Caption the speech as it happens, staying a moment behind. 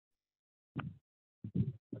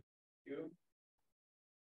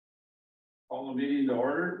Call the meeting to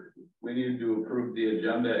order. We need to approve the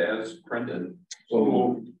agenda as printed. So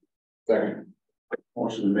moved. Second.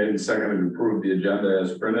 Motion made and seconded to approve the agenda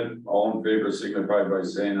as printed. All in favor signify by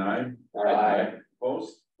saying aye. Aye.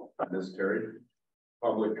 Opposed? That is carried.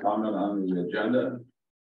 Public comment on the agenda.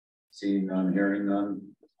 Seeing none, hearing none.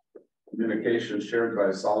 Communication shared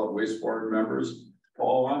by solid waste board members.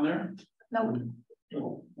 Paul on there?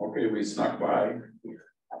 No. Okay, we snuck by.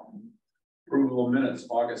 Approval of minutes,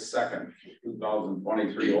 August 2nd,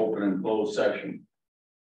 2023, open and closed session.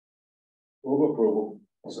 Move approval.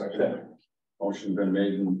 Second. Motion been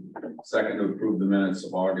made and second to approve the minutes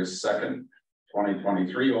of August 2nd,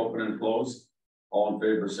 2023, open and closed. All in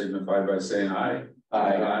favor signify by saying aye.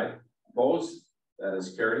 Aye. Opposed? That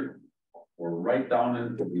is carried. We're right down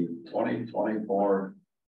into the 2024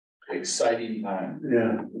 exciting time.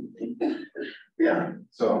 Yeah. Yeah.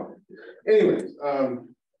 So anyways,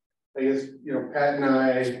 I guess, you know, Pat and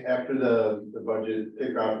I, after the budget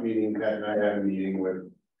kickoff meeting, Pat and I had a meeting with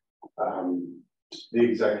the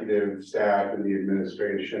executive staff and the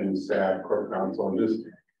administration staff, corporate counsel, and just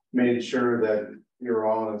made sure that you're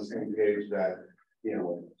all on the same page that, you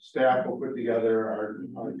know, staff will put together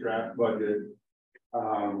our draft budget.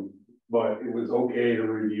 But it was okay to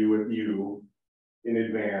review with you in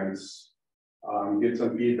advance, get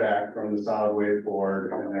some feedback from the solid waste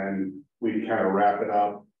board, and then we kind of wrap it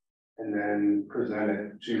up and then present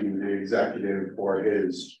it to the executive for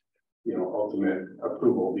his, you know, ultimate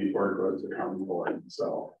approval before it goes to county board.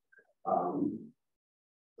 So,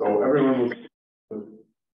 so everyone was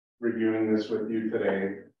reviewing this with you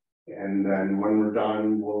today, and then when we're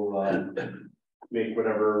done, we'll make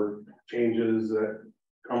whatever changes that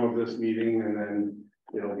come of this meeting, and then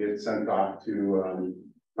it'll get sent off to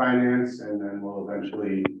finance, and then we'll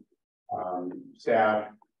eventually staff.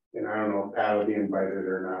 And I don't know if Pat will be invited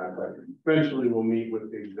or not, but eventually we'll meet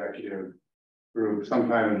with the executive group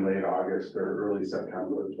sometime in late August or early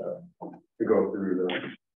September to go through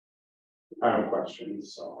the final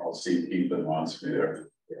questions. So I'll see Pete that wants me there.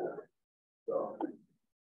 Yeah. So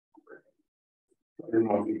I don't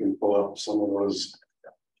know if you can pull up some of those.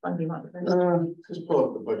 Just pull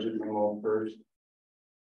up the budget memo first.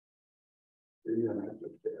 You're gonna have to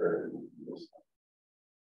share this.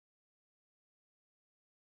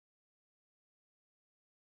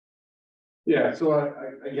 Yeah, so I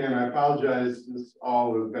apologize. This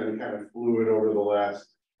all has been kind of fluid over the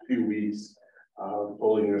last few weeks,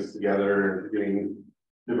 pulling this together and getting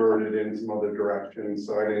diverted in some other directions.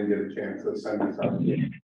 So I didn't get a chance to send this out.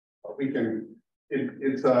 But we can,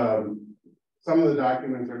 it's some of the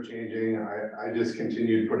documents are changing. I just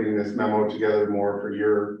continued putting this memo together more for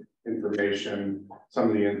your information. Some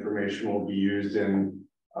of the information will be used in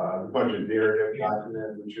the budget narrative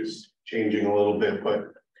document, which is changing a little bit,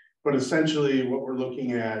 but essentially what we're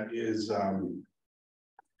looking at is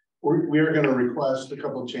we are going to request a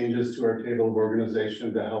couple of changes to our table of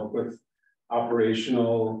organization to help with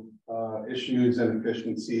operational issues and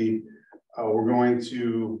efficiency. We're going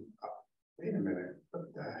to wait a minute.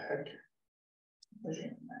 What the heck?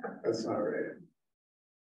 That's not right.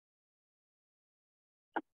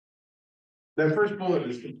 That first bullet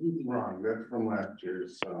is completely wrong. That's from last year.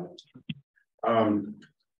 So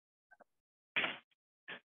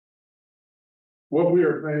what we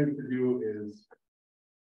are planning to do is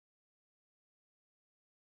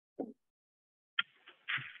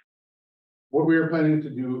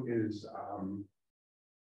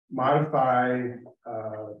modify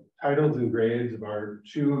titles and grades of our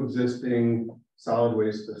two existing solid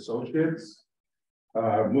waste associates,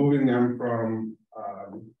 moving them from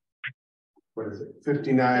what is it,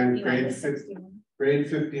 59 grade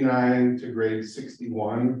 59 to grade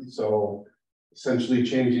 61. So essentially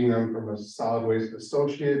changing them from a solid waste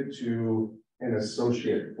associate to an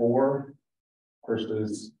associate 4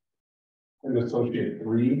 versus an associate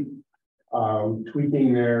 3,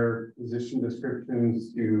 tweaking their position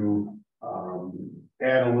descriptions to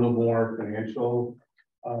add a little more financial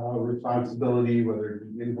responsibility, whether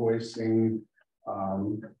it be invoicing,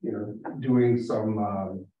 you know, doing some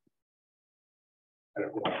I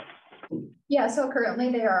don't know. Yeah, so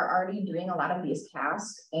currently they are already doing a lot of these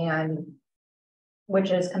tasks, and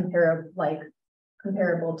which is comparable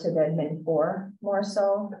to the admin 4 more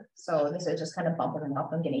so. So this is just kind of bumping them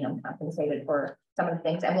up and getting them compensated for some of the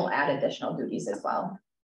things, and we'll add additional duties as well.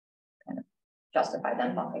 Kind of justify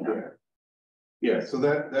them bumping up. Yeah, so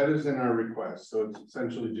that is in our request. So it's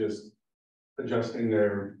essentially just adjusting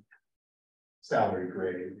their salary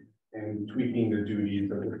grade and tweaking the duties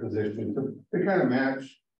of the position to kind of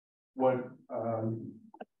match what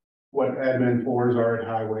what admin fours are at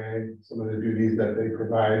highway, some of the duties that they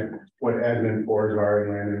provide, what admin fours are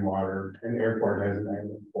in land and water, and airport has an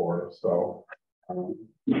admin four, so. Well,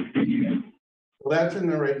 that's in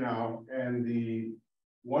there right now, and the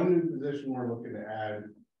one new position we're looking to add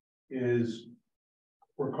is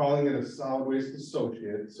we're calling it a solid waste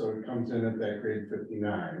associate, so it comes in at that grade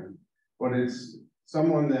 59, but it's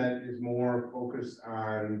someone that is more focused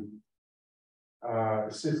on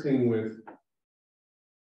assisting with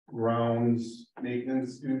grounds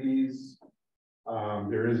maintenance duties.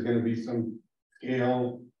 There is going to be some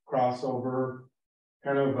scale crossover,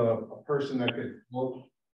 kind of a person that could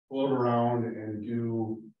float around and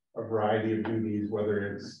do a variety of duties,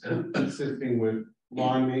 whether it's assisting with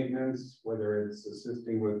lawn maintenance, whether it's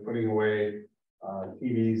assisting with putting away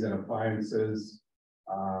TVs and appliances,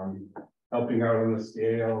 helping out on the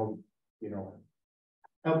scale, you know,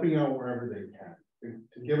 helping out wherever they can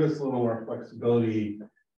to give us a little more flexibility.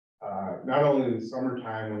 Not only in the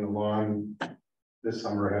summertime when the lawn, this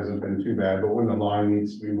summer hasn't been too bad, but when the lawn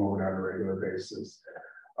needs to be mowed on a regular basis.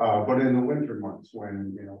 But in the winter months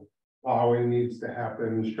when, you know, plowing needs to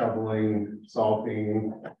happen, shoveling,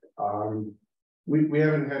 salting. We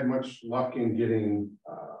haven't had much luck in getting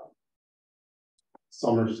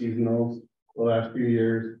summer seasonals the last few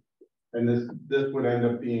years. And this would end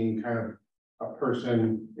up being kind of a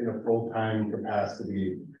person in a full-time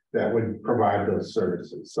capacity that would provide those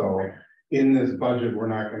services. So in this budget, we're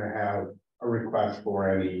not going to have a request for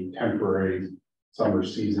any temporary summer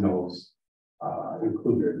seasonals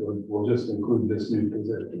included. We'll just include this new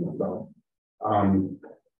position.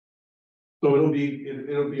 So it'll be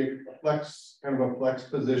a flex, kind of a flex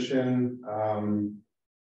position.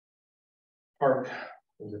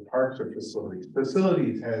 Is it parks or facilities?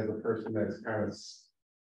 Facilities has a person that's kind of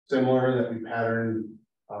similar that we patterned.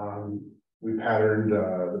 We patterned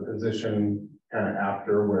the position kind of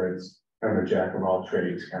after, where it's kind of a jack of all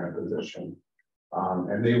trades kind of position.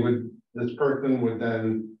 And this person would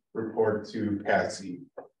then report to Cassie.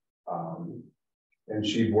 And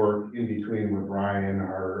she'd work in between with Ryan,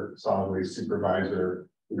 our solid waste supervisor,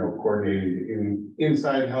 you know, coordinating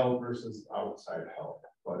inside help versus outside help,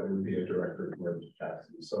 but it would be a direct report to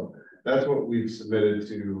Cassie. So that's what we've submitted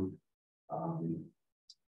to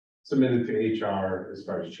HR as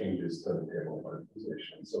far as changes to the table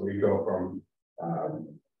organization. So we go from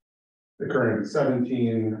the current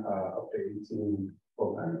 17 up to 18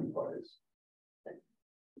 full-time employees.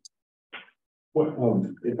 What,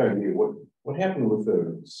 if I may, what happened with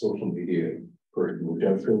the social media person? Was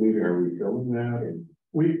that still leading? Are we filling that? Or?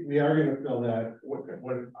 We are going to fill that. What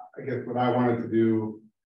I guess what I wanted to do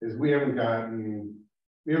is we haven't gotten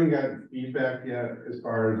feedback yet as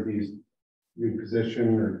far as these new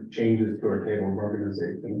position or changes to our table of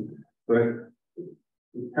organization, but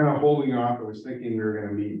kind of holding off. I was thinking we were going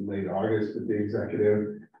to meet in late August with the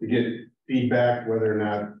executive to get feedback whether or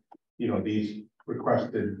not, you know, these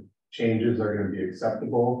requested changes are going to be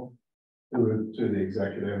acceptable to the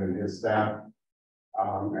executive and his staff.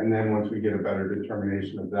 And then once we get a better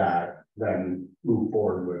determination of that, then move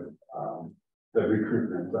forward with the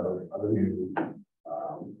recruitment of a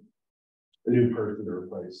new person to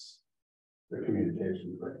replace the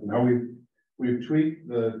communication person. Now we've tweaked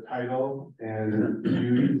the title and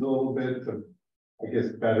used a little bit to, I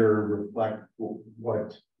guess, better reflect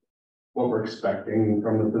what we're expecting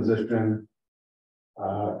from the position.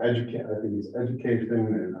 I think it's education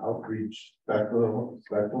and outreach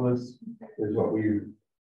specialist is what we've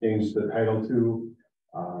changed the title to.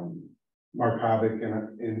 Mark Hovick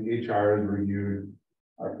in HR has reviewed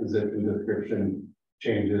our position description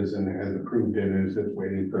changes and has approved it and is just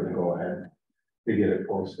waiting for the go ahead to get it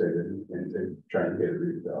posted and to try and get it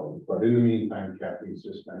refilled. But in the meantime, Kathy's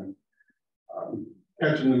just been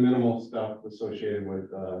catching the minimal stuff associated with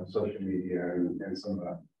social media and some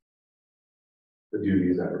of the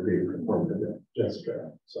duties that are being performed to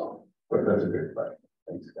Jessica. So, but that's a good question.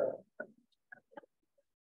 Thanks, Scott.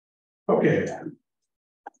 Okay.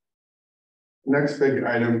 Next big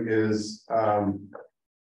item is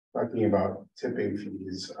talking about tipping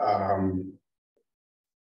fees.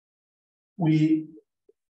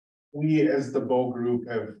 We as the Bow Group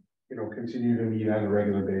have, you know, continued to meet on a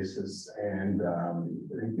regular basis, and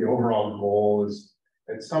I think the overall goal is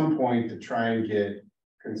at some point to try and get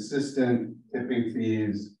consistent tipping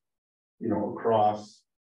fees, you know, across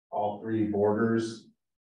all three borders.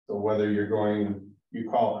 So whether you're going, you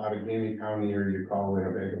call Outagamie County or you call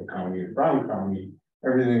Winnebago County or Brown County,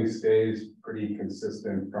 everything stays pretty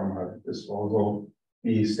consistent from a disposal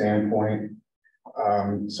fee standpoint.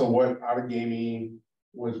 So what Outagamie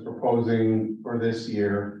was proposing for this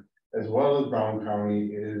year, as well as Brown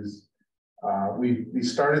County, is We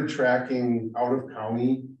started tracking out of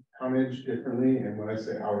county tonnage differently, and when I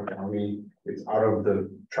say out of county, it's out of the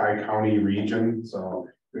tri-county region, so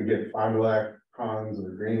we get Fond du Lac tons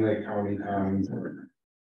or Green Lake County tons or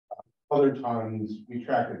other tons, we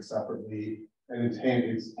track it separately, and it's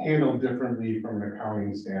handled differently from an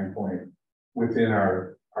accounting standpoint within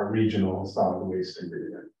our regional solid waste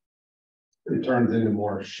agreement. It turns into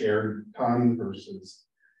more shared ton versus,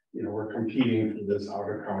 you know, we're competing for this out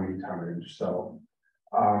of county tonnage, so.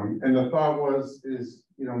 And the thought is,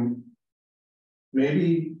 you know,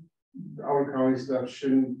 maybe out of county stuff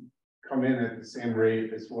shouldn't come in at the same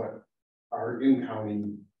rate as what our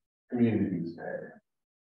in-county communities pay.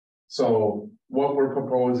 So what we're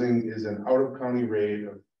proposing is an out of county rate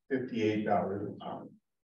of $58 a ton.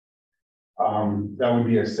 That would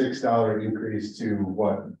be a $6 increase to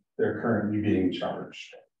what they're currently being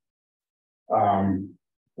charged.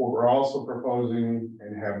 What we're also proposing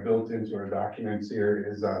and have built into our documents here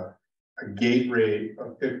is a gate rate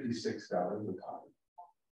of $56 a ton.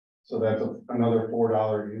 So that's another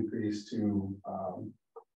 $4 increase to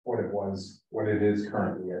what it is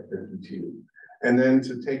currently at 52. And then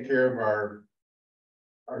to take care of our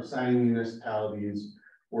signing municipalities,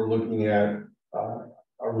 we're looking at a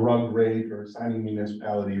RUG rate or signing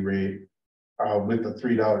municipality rate with a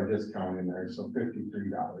 $3 discount in there, so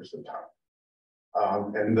 $53 a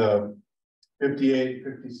ton. And the 58,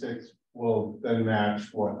 56 will then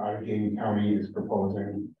match what Allegheny County is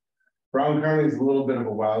proposing. Brown County is a little bit of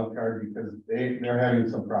a wild card because they're having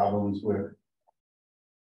some problems with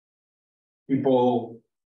people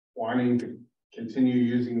wanting to continue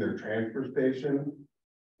using their transfer station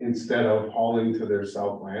instead of hauling to their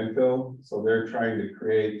south landfill. So they're trying to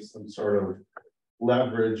create some sort of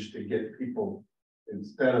leverage to get people,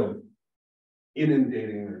 instead of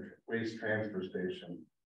inundating their waste transfer station,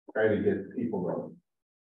 try to get people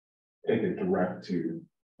to take it direct to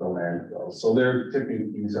the landfill. So their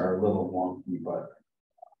tipping fees are a little wonky, but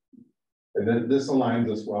and then this aligns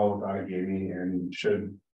us well with Allegheny and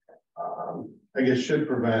should, I guess, should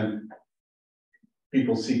prevent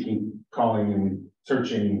people calling and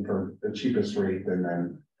searching for the cheapest rate and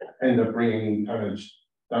then end up bringing tonnage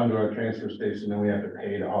down to our transfer station, and we have to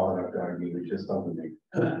pay to haul it up to Allegheny, which just doesn't make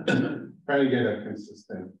trying to get a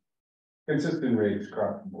consistent rates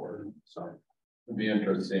across the board. So it'd be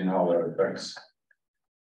interesting how that affects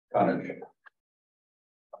tonnage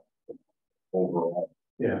overall.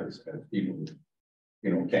 Yeah, as people,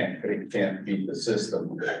 you know, can't beat the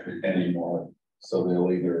system anymore. So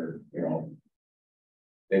they'll either, you know,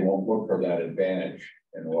 they won't look for that advantage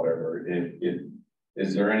and whatever.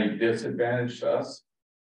 Is there any disadvantage to us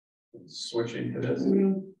switching to this?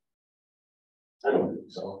 I don't think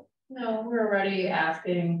so. No, we're already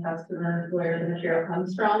asking customers where the material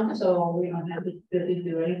comes from, so we don't have to really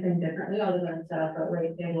do anything differently other than set up a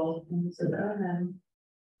rate table in the system,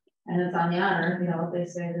 and it's on the honor, you know, if they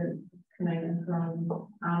say that it's coming in from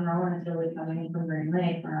Monroe and it's really coming in from Green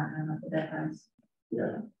Lake, we're not gonna know the difference.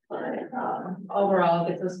 Yeah. But overall,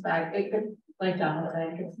 it gets us back, it could, like John was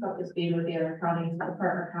saying, it's up to speed with the other counties, the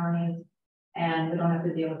partner counties. And we don't have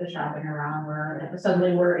to deal with the shopping around where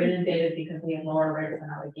suddenly we're inundated because we have lower rates than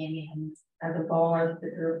Allegheny, and as a board, the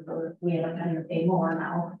group, we end up having to pay more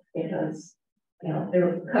now because, you know,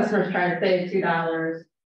 the customers trying to save $2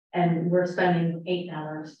 and we're spending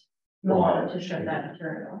 $8 more to ship that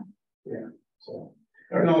material. Yeah. So,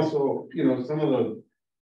 and also, you know, some of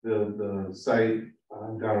the site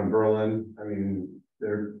down in Berlin, I mean,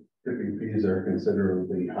 their tipping fees are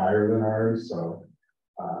considerably higher than ours, so.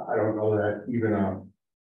 I don't know that even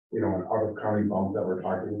you know, an out of county bump that we're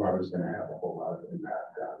talking about is going to have a whole lot of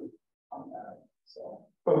impact on that. So,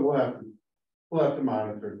 but we'll have to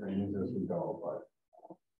monitor things as we go.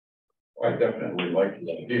 But I definitely like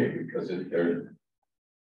the idea because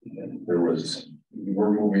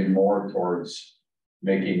we're moving more towards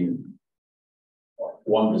making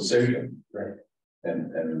one decision, right?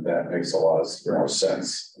 And that makes a lot more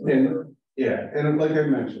sense. And yeah, and like I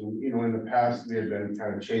mentioned, you know, in the past, we had been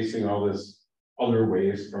kind of chasing all this other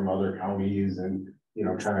waste from other counties and, you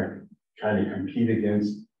know, trying to compete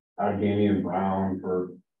against Allegheny and Brown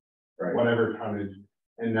for whatever tonnage.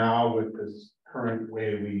 And now with this current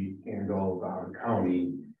way we handle our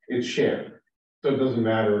county, it's shared. So it doesn't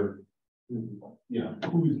matter, you know,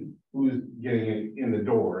 who's getting it in the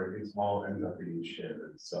door, it's all ends up being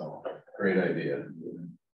shared. So great idea.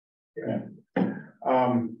 Yeah.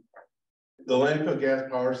 The landfill gas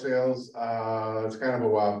power sales, it's kind of a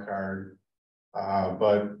wild card.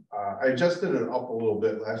 But I adjusted it up a little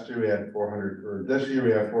bit. Last year we had 400, or this year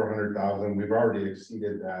we have 400,000. We've already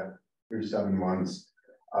exceeded that through 7 months.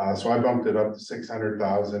 So I bumped it up to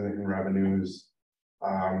 600,000 in revenues.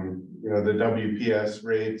 You know, the WPS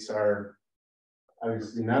rates are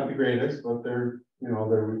obviously not the greatest, but they're, you know,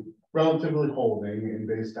 they're relatively holding, and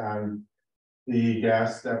based on the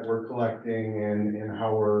gas that we're collecting and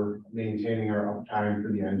how we're maintaining our uptime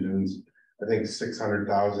for the engines, I think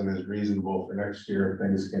 600,000 is reasonable for next year if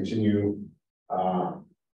things continue on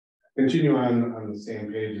the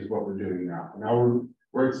same page as what we're doing now. Now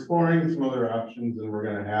we're exploring some other options, and we're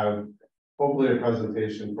going to have hopefully a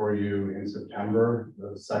presentation for you in September,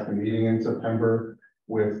 the second meeting in September,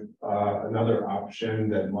 with another option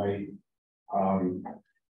that might,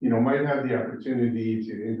 you know, might have the opportunity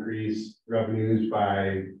to increase revenues by,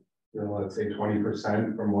 you know, let's say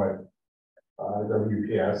 20% from what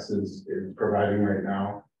WPS is providing right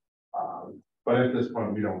now. But at this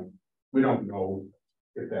point, we don't know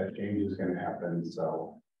if that change is going to happen,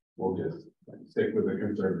 so we'll just stick with a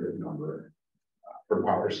conservative number for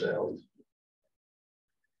power sales.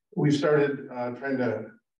 We started trying to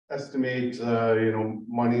estimate, you know,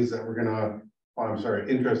 monies that we're gonna, oh, I'm sorry,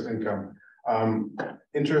 interest income.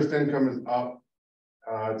 Interest income is up.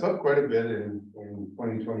 It's up quite a bit in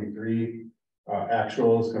 2023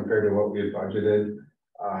 actuals compared to what we had budgeted.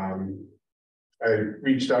 I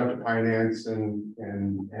reached out to finance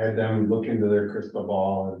and had them look into their crystal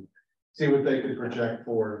ball and see what they could project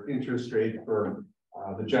for interest rate for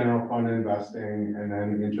the general fund investing, and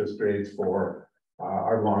then interest rates for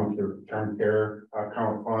our long-term care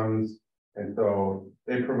account funds. And so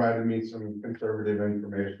they provided me some conservative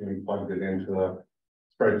information. We plugged it into the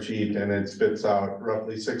spreadsheet, and it spits out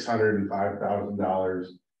roughly $605,000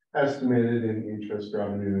 estimated in interest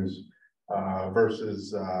revenues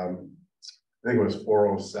versus I think it was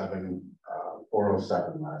 407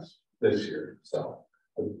 this year. So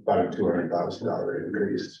about a $200,000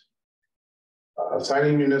 increase.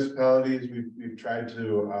 Signing municipalities, we've tried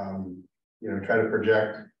to you know, try to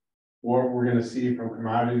project what we're going to see from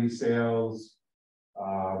commodity sales,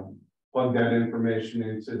 plug that information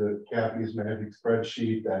into the Kathy's magic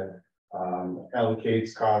spreadsheet that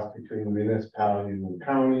allocates costs between the municipality and the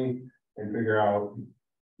county, and figure out,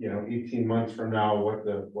 you know, 18 months from now what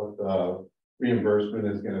the reimbursement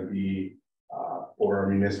is going to be for our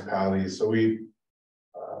municipalities. So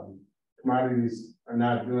commodities are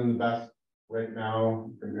not doing the best right now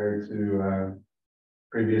compared to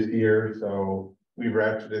previous year, so we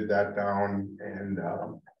ratcheted that down, and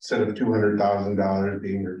instead of $200,000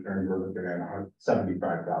 being returned, we're looking at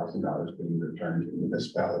 $75,000 being returned to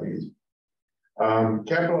municipalities.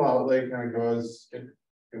 Capital outlay kind of goes.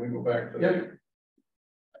 Can we go back to that? Yep.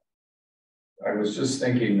 I was just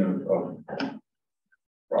thinking of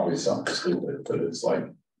probably something stupid, but it's like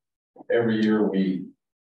every year we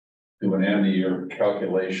do an end of year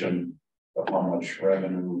calculation of how much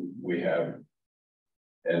revenue we have,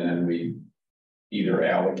 and then we either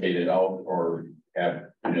allocate it out or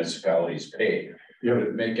have municipalities pay. Would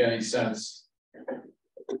it make any sense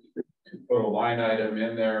to put a line item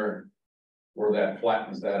in there where that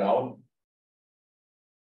flattens that out?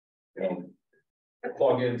 You know,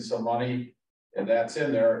 plug in some money and that's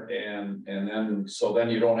in there, and then so then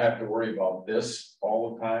you don't have to worry about this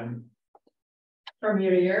all the time. From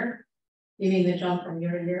year to year? You mean the jump from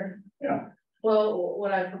year to year? Yeah. Well,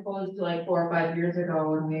 what I proposed like 4 or 5 years ago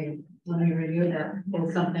when we reviewed it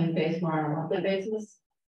was something based more on a monthly basis.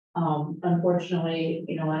 Unfortunately,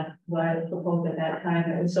 you know, what I proposed at that time,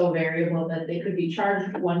 it was so variable that they could be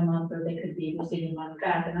charged 1 month or they could be receiving money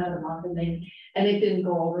back another month, and it didn't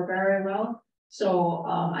go over very well. So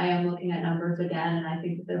I am looking at numbers again, and I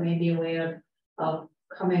think that there may be a way of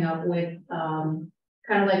coming up with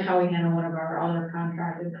kind of like how we handle one of our other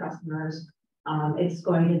contracted customers. It's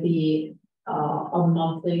going to be a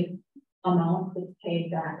monthly amount that's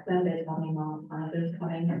paid back then based on the amount of time that's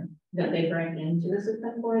coming that they bring into the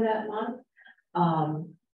system for that month.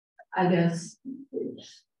 I guess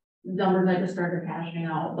numbers I just started cashing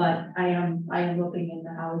out, but I am looking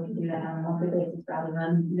into how we can do that on a monthly basis rather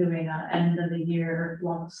than doing an end of the year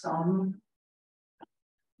lump sum.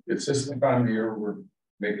 It's just the time of year we're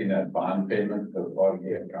making that bond payment to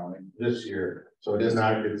Watergate County This year, so it's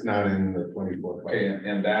not in the 24th. Okay,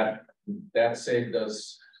 and that saved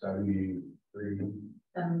us 73.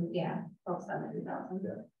 Yeah, about 70,000.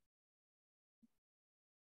 Yeah.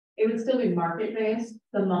 It would still be market based.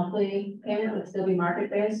 The monthly payment would still be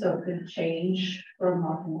market based, so it could change from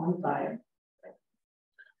month to month by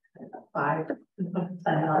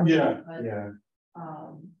 5%. Yeah.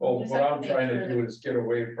 Well, what I'm trying to do is get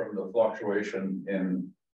away from the fluctuation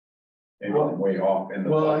in going way off in the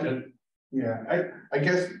budget. I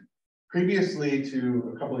guess previously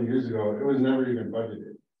to a couple of years ago, it was never even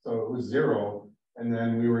budgeted. So it was zero. And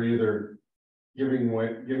then we were either giving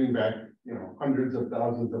back, you know, hundreds of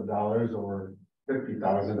thousands of dollars or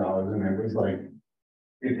 $50,000, and it was like,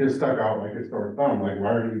 it just stuck out like a sore thumb, like,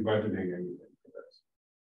 why are we budgeting anything for this?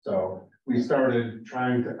 So we started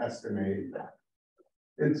trying to estimate.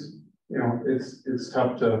 It's, you know, it's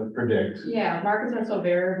tough to predict. Yeah, markets are so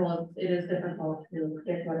variable, it is difficult to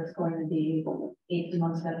predict what it's going to be 18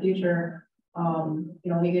 months in the future. You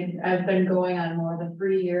know, I've been going on more of a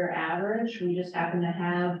 3-year average. We just happen to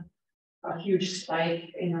have a huge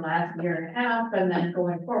spike in the last year and a half, and then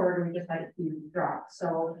going forward, we just had a huge drop.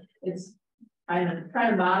 So it's kind of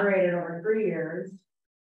trying to moderate it over 3 years,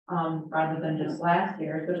 rather than just last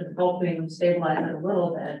year, which is hoping stabilize it a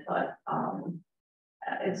little bit, but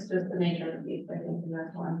it's just the nature of the beast, I think, in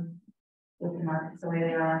this one, with the markets the way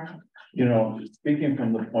they are. You know, speaking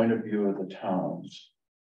from the point of view of the towns,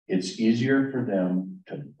 it's easier for them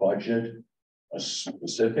to budget a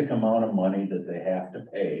specific amount of money that they have to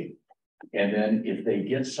pay. And then if they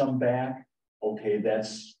get some back, okay,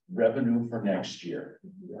 that's revenue for next year.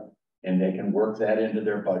 And they can work that into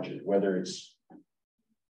their budget, whether it's,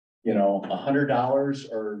 you know,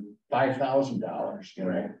 $100 or $5,000, you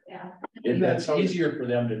know. Yeah. That's easier for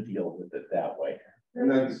them to deal with it that way.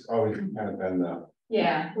 And that's always kind of been the,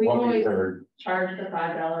 Yeah, we what we always heard. charge the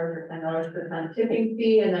 $5 or $10 per ton tipping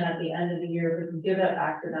fee, and then at the end of the year, we can give it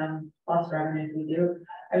back to them, plus revenue if we do.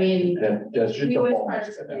 I mean, That's just we a always try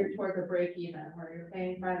bonus to to them. steer towards a break even, where you're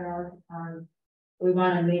paying $5 a ton. We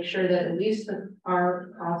want to make sure that at least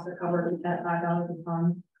our costs are covered with that $5 a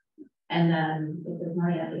ton. And then if there's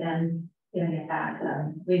money at the end, giving it back,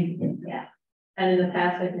 yeah. And in the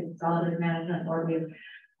past, I think consolidated management board, we've,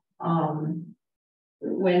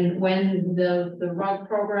 when the RUG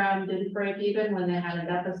program didn't break even, when they had a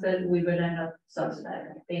deficit, we would end up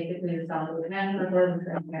subsidizing. Basically, the consolidated management board was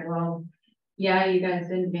saying, okay, well, yeah, you guys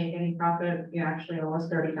didn't make any profit, you actually owe us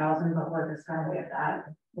 30,000, but we're just gonna waive that.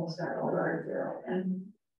 We'll start over at 0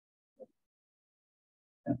 again.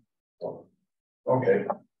 Okay,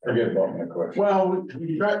 forget about my question. Well,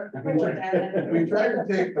 we tried to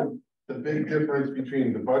take the big difference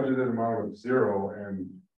between the budgeted amount of 0 and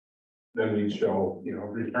then we show, you know,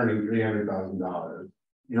 returning $300,000.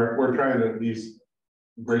 We're trying to at least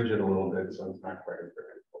bridge it a little bit, so it's not quite as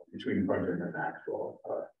big between budget and actual.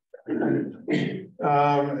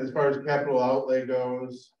 As far as capital outlay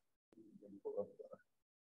goes.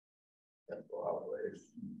 Capital outlays.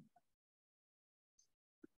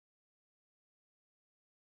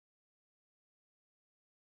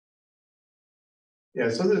 Yeah,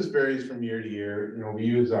 so this varies from year to year. You know, we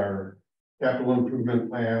use our capital improvement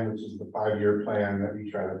plan, which is the 5-year plan that we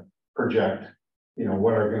try to project, you know,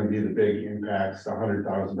 what are going to be the big impacts, the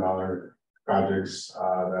 $100,000 projects that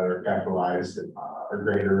are capitalized or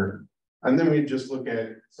greater. And then we just look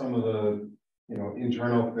at some of the, you know,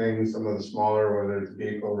 internal things, some of the smaller, whether it's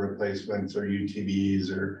vehicle replacements or UTVs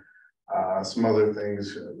or some other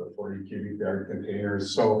things, the 40 cubic yard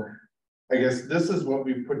containers. So I guess this is what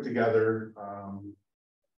we put together.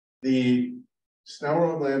 The snow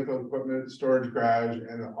road, landfill equipment, storage garage,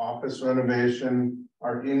 and the office renovation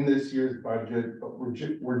are in this year's budget, but we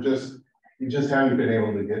just haven't been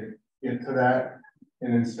able to get into that.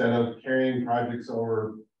 And instead of carrying projects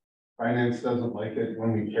over, finance doesn't like it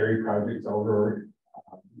when we carry projects over.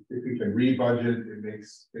 If we can re-budget, it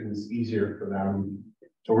makes things easier for them.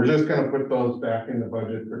 So we're just going to put those back in the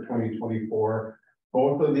budget for 2024.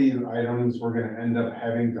 Both of these items, we're going to end up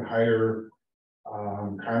having to hire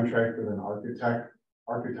contract with an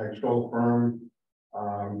architectural firm,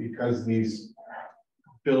 because these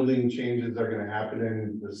building changes are going to happen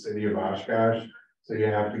in the city of Oshkosh. So you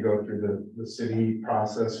have to go through the city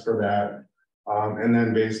process for that. And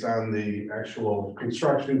then based on the actual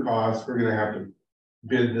construction costs, we're going to have to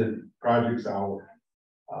bid the projects out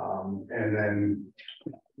and then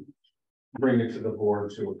bring it to the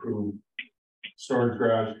board to approve storage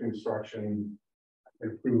garage construction,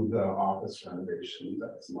 improve the office renovation.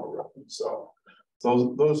 That's no reference.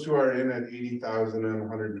 So those two are in at 80,000 and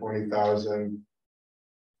 120,000.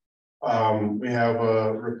 We have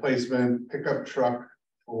a replacement pickup truck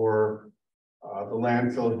for the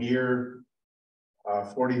landfill here,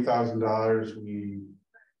 $40,000. We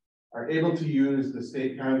are able to use the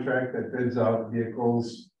state contract that bids out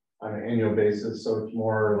vehicles on an annual basis. So it's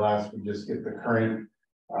more or less, we just get the current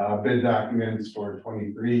bid documents for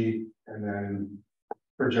 23 and then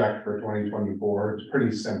project for 2024. It's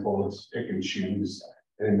pretty simple. It's pick and choose,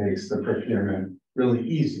 and it makes the procurement really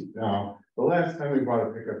easy. Now, the last time we bought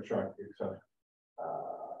a pickup truck, it took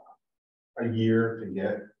a year to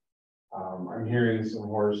get. I'm hearing some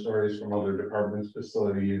horror stories from other departments,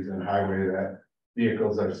 facilities, and highway that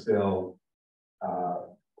vehicles are still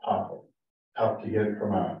tough to get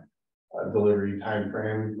from a delivery time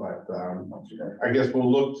frame, but I guess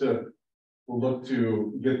we'll look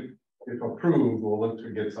to get, if approved, we'll look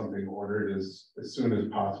to get something ordered as soon as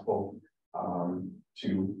possible.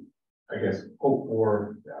 To, I guess, hope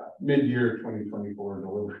for mid-year 2024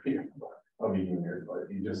 delivery of a unit, but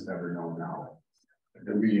you just never know now.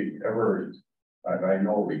 Did we ever, I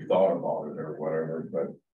know we thought about it or whatever, but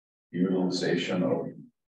utilization of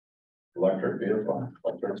electric vehicle,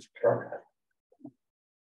 electric truck?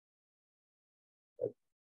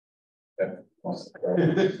 That must.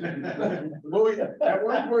 Well, at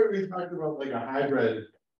one point we talked about like a hybrid,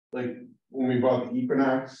 like when we bought the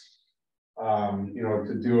Equinox. You know,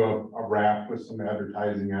 to do a wrap with some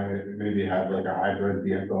advertising on it, and maybe have like a hybrid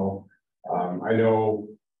vehicle. I know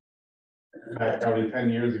probably 10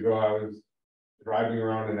 years ago, I was driving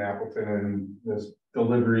around in Appleton and this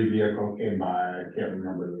delivery vehicle came by. I can't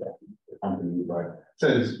remember the company, but it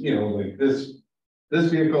says, you know, like this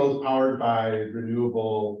vehicle is powered by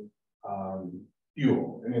renewable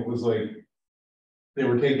fuel. And it was like, they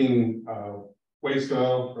were taking waste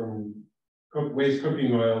oil from waste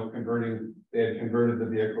cooking oil, they had converted the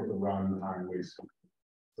vehicle to run on waste.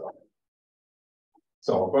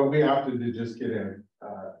 So, but we opted to just get an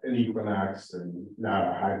Equinox and not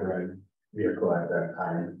a hybrid vehicle at that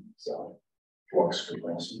time, so. Flux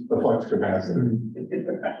capacity. The flux capacity.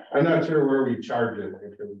 I'm not sure where we charge it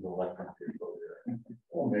if it was an electric vehicle here.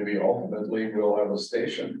 Well, maybe ultimately we'll have a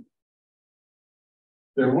station.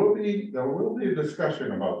 There will be a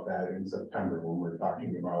discussion about that in September when we're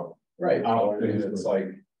talking about. Right. I mean, it's like,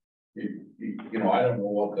 you know, I don't know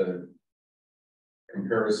what the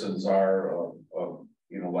comparisons are of,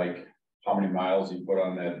 you know, like how many miles you put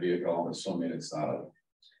on that vehicle. I'm assuming it's not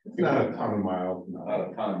a ton of miles. Not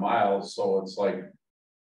a ton of miles, so it's like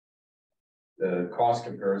the cost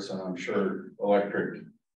comparison, I'm sure electric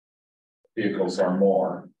vehicles are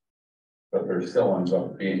more, but there still ends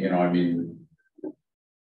up being, you know, I mean,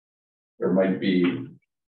 there might be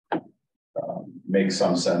make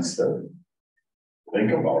some sense to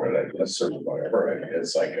think about it, I guess, or whatever. I mean,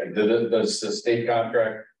 it's like, does the state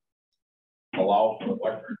contract allow for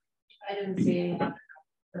electric? I didn't see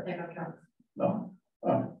the pickup truck. No.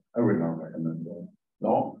 I would not recommend that.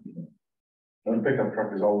 No. A pickup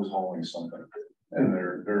truck is always hauling something, and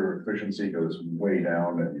their efficiency goes way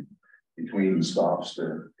down, and between stops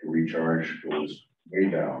to recharge goes way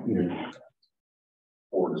down. Yeah.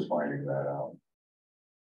 Ford is finding that out.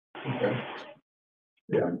 Okay.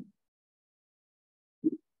 Yeah.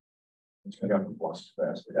 I got the flux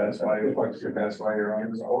capacity. That's why you're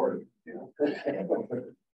on the board.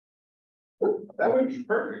 That would be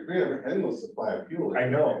perfect. We have an endless supply of fuel. I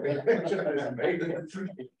know. I'm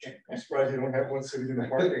surprised you don't have one sitting in the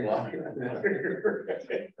parking lot.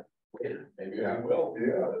 Maybe I will.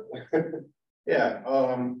 Yeah. Yeah,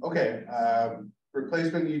 okay,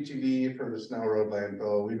 replacement UTV for the Snow Road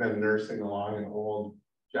landfill. We've been nursing along an old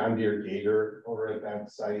John Deere Gator over at that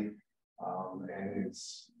site. And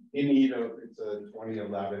it's in need of, it's a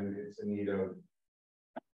 2011, it's in need of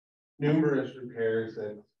numerous repairs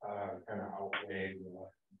that kind of outweigh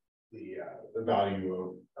the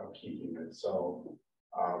value of keeping it. So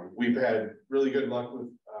we've had really good luck with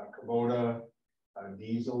Kubota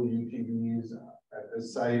diesel UTVs at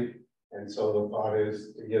this site. And so the thought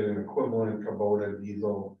is to get an equivalent Kubota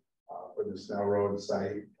diesel for the Snow Road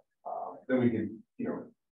site. Then we could, you know,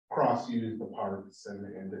 cross-use the parts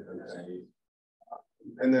and different things.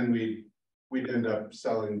 And then we'd end up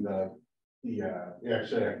selling we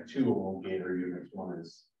actually have two old Gator units. One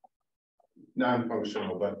is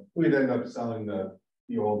non-functional, but we'd end up selling the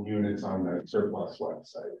old units on the surplus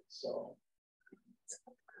website. So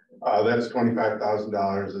that's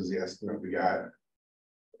 $25,000 is the estimate we got.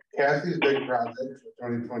 Cassie's big project for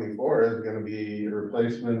 2024 is going to be a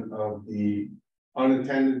replacement of the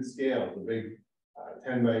unattended scale, the big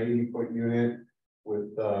 10 by 80 foot unit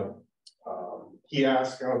with the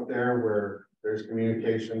kiosk out there where there's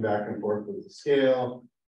communication back and forth with the scale.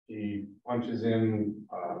 He punches in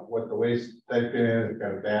what the waste type in, it's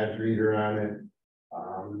got a badge reader on it.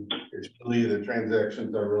 It's really, the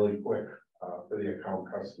transactions are really quick for the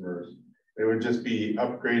account customers. It would just be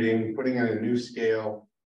upgrading, putting in a new scale,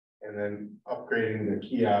 and then upgrading the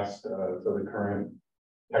kiosk to the current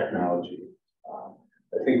technology.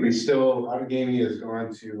 I think we still, Allegheny has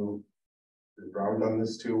gone to, Brown done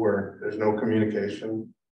this too, where there's no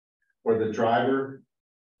communication, where the driver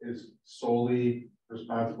is solely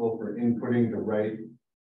responsible for inputting the right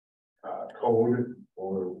code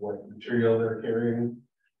or what material they're carrying.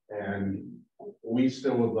 And we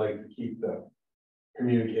still would like to keep the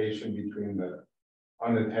communication between the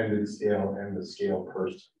unattended scale and the scale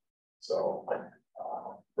person. So,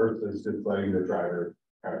 versus just letting the driver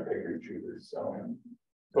kind of pick and choose, so.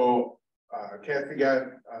 Kathy got,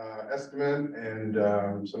 estimate, and,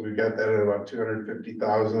 so we got that at about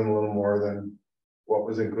 250,000, a little more than what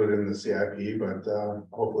was included in the CIP, but,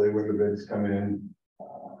 hopefully when the bids come in,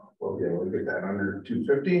 we'll be able to get that under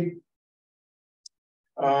 250.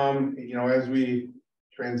 You know, as we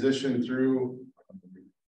transition through,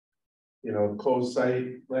 you know, closed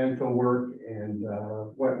site landfill work and,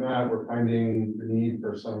 whatnot, we're finding the need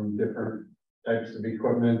for some different types of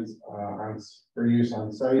equipment, for use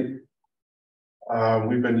on site.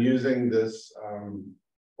 We've been using this,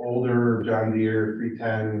 older John Deere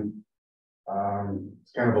 310.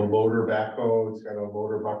 It's kind of a loader backhoe. It's got a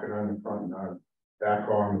loader bucket on the front and a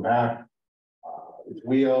backhoe on the back. It's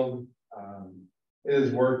wheeled. It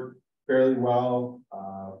has worked fairly well,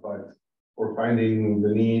 but we're finding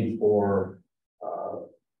the need for a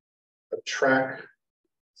track.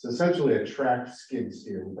 It's essentially a track skid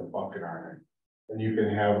steer with a bucket on it. And you can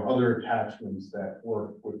have other attachments that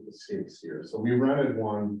work with the skid steer. So we rented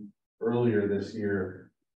one earlier this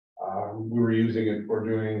year. We were using it for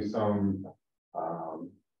doing some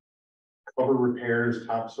cover repairs,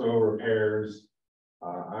 topsoil repairs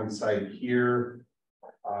on site here.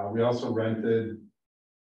 We also rented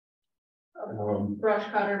brush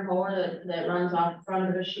cutter mower that runs off the front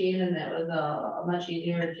of the machine, and that was much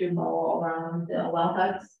easier to mow around the well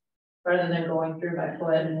heads. Rather than going through by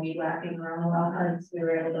foot and weed whacking around the well heads, we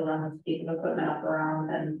were able to run this piece of equipment up around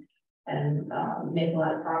and make a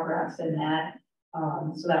lot of progress in that.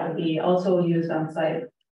 So that would be also used on site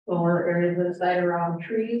for areas of the site around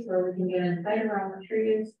trees where we can get in tight around the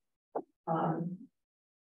trees.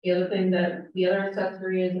 The other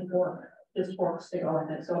accessory is a fork, just forks to go in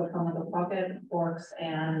it. So it comes with a bucket, forks,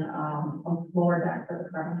 and a mower deck for the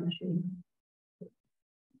front of the machine.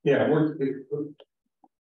 Yeah,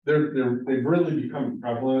 they've really become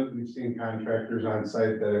prevalent. We've seen contractors on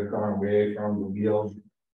site that have gone away from the wheeled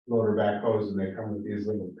loader backhoes, and they come with these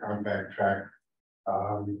little compact track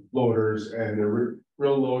loaders, and they're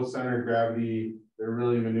real low center of gravity. They're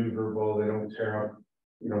really maneuverable. They don't tear up,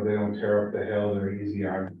 they don't tear up the hill. They're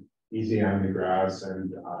easy on the grass,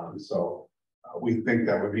 and so we think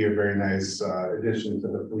that would be a very nice addition to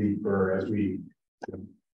the fleet for as we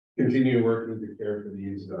continue working to care for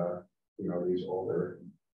these these older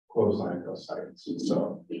closed landfill sites.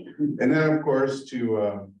 So, and then of course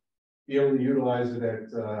to be able to utilize it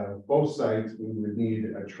at both sites, we would need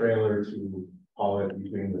a trailer to haul it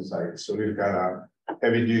between the sites. So we've got a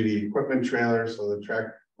heavy duty equipment trailer. So the track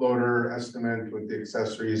loader estimate with the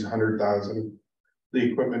accessories, 100,000,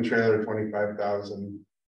 the equipment trailer, 25,000.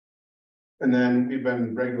 And then we've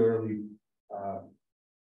been regularly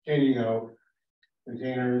changing out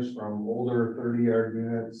containers from older 30-yard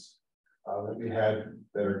units that we had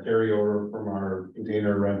that are carryover from our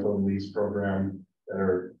container rental and lease program that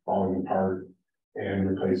are falling apart, and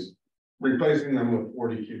replacing them with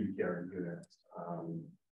 40 cubic yard units,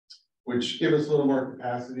 which give us a little more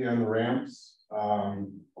capacity on the ramps. So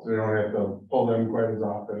we don't have to pull them quite as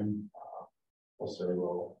often. Also a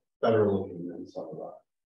little better looking than some of the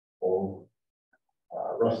old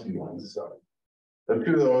rusty ones. So the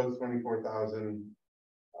two of those, 24,000.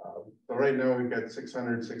 So right now we've got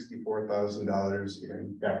 $664,000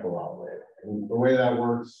 in capital outlay. And the way that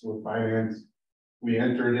works with finance, we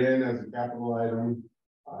enter it in as a capital item,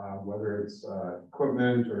 whether it's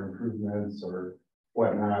equipment or improvements or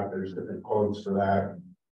whatnot. There's different codes for that.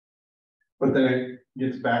 But then it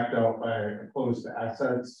gets backed out by closed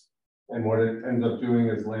assets. And what it ends up doing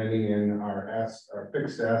is landing in our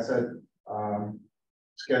fixed asset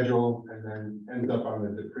schedule, and then ends up on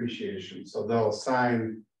the depreciation. So they'll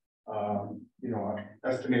assign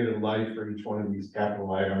estimated life for each one of these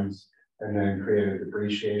capital items, and then create a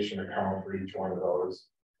depreciation account for each one of those,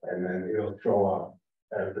 and then it'll show up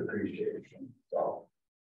as depreciation. So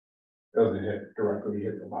it doesn't directly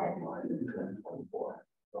hit the bottom line in 2024.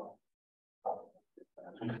 So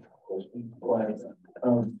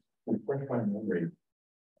refresh my memory.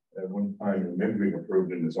 At one time, maybe we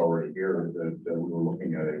approved and it's already here that we were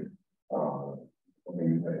looking at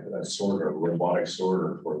a sorter, robotic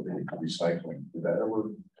sorter for the recycling. Did that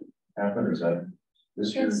ever happen, or is that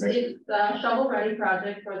this year? It's a shovel-ready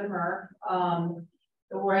project for the MRF.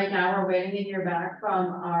 Right now, we're waiting to hear back from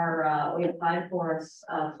our, we applied for a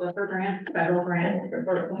Swiffer grant, federal grant,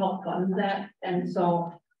 to help fund that. And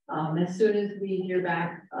so as soon as we hear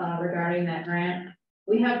back regarding that grant,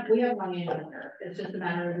 we have money in there. It's just a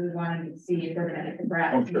matter of we wanting to see if they're going to hit the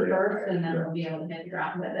grant first, and then we'll be able to hit the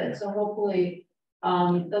ground with it. So hopefully,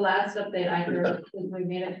 the last update I heard is we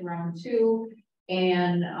made it to round 2,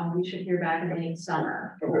 And we should hear back in late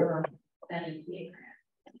summer for that EPA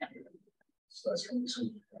grant. So that's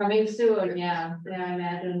Coming soon, yeah, I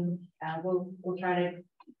imagine, we'll try to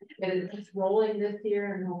get it rolling this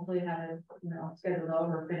year and hopefully have it, scheduled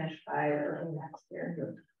over, finished by early next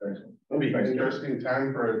year. It'll be an interesting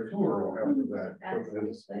time for a tour after that equipment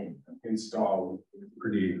is Absolutely. installed.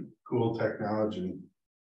 Pretty cool technology.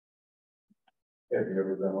 Have you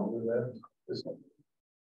ever been over that? This one.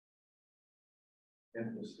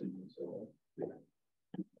 Interesting. So, yeah.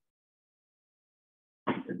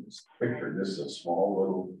 Just picture this is a small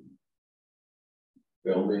little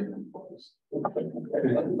building.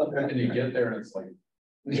 And you get there and it's like,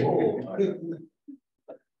 whoa.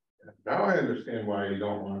 Now I understand why you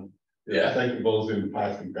don't want Yeah. recyclables in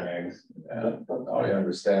plastic bags. Now I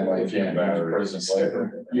understand why you can't use prison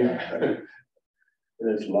labor. Yeah.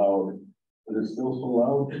 It's loud. Is it still so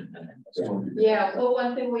loud? Yeah, so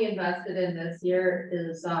one thing we invested in this year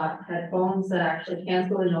is headphones that actually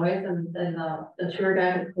cancel the noise, and then the tour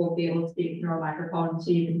guide will be able to speak through a microphone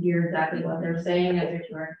so you can hear exactly what they're saying as you're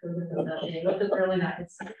touring through the facility, which is really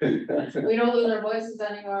nice. We don't lose our voices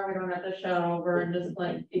anymore, we don't have to shout over, and just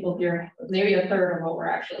like people hear maybe a third of what we're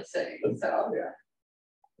actually saying, so. Yeah.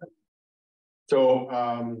 So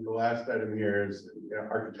the last item here is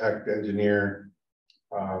architect, engineer.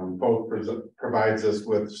 Both provides us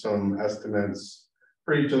with some estimates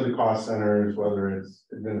for each of the cost centers, whether it's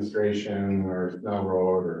administration or snow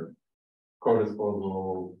road or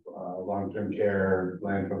co-disposal, long-term care,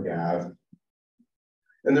 landfill gas.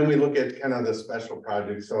 And then we look at kind of the special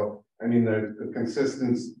projects. So, I mean, the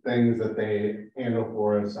consistent things that they handle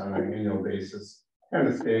for us on an annual basis kind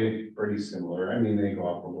of stay pretty similar. I mean, they go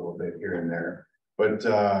up a little bit here and there, but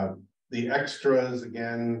the extras,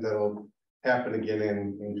 again, that'll happen again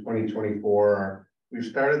in 2024. We've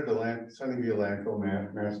started the Sunnyview landfill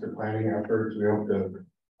master planning efforts. We hope to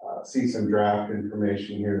see some draft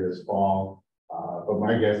information here this fall. But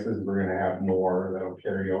my guess is we're going to have more that'll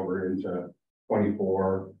carry over into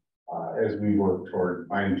 24 as we work toward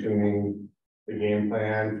fine tuning the game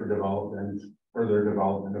plan for development, further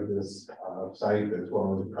development of this site as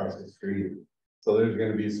well as across the street. So there's going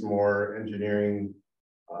to be some more engineering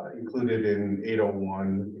included in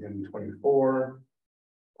 801 in 24.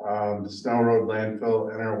 The Snow Road landfill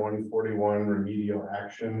NR 141 remedial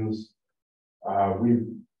actions.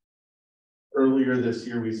 Earlier this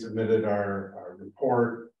year we submitted our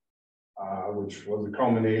report, which was a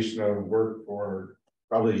culmination of work for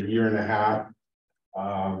probably a year and a half.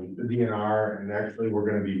 The DNR, and actually we're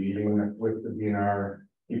going to be meeting with the DNR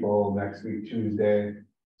people next week Tuesday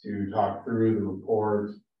to talk through the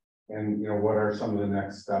report. And what are some of the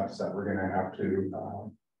next steps that we're going to have to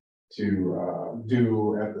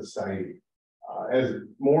do at the site, as it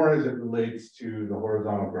relates to the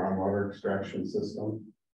horizontal groundwater extraction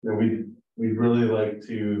system. We'd really like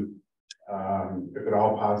to, if at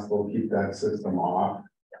all possible, keep that system off,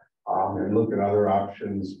 and look at other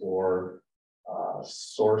options for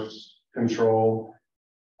source control.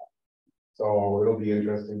 So it'll be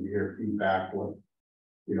interesting to hear feedback with.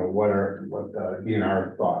 What the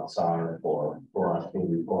DNR thoughts are for us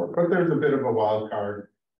moving forward. But there's a bit of a wild card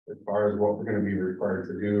as far as what we're going to be required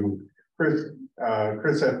to do.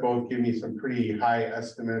 Chris had both give me some pretty high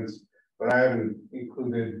estimates, but I haven't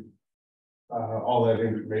included all that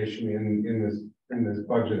information in this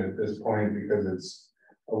budget at this point because it's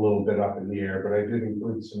a little bit up in the air. But I did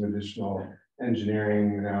include some additional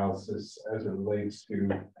engineering analysis as it relates to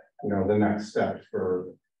the next steps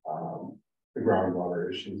for the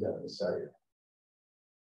groundwater issues at the site.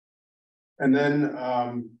 And then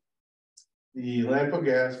the landfill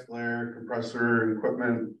gas flare compressor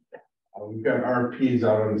equipment, we've got RFPs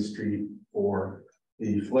out on the street for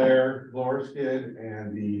the flare blower skid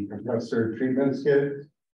and the compressor treatment skid.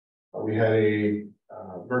 We had a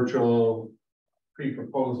virtual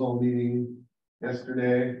pre-proposal meeting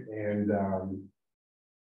yesterday, and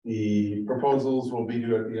the proposals will be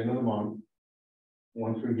due at the end of the month.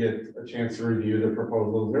 Once we get a chance to review the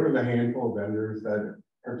proposals, there was a handful of vendors that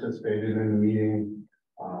participated in the meeting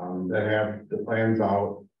that have the plans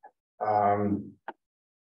out.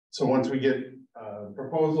 So once we get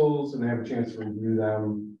proposals and have a chance to review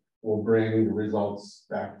them, we'll bring the results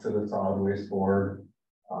back to the solid waste board.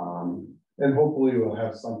 And hopefully we'll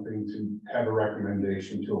have something to have a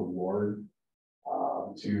recommendation to award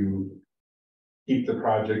to keep the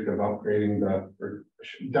project of upgrading or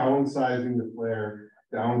downsizing the flare,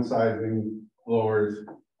 downsizing blowers,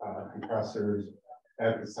 compressors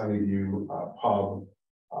at the Sunnyview pub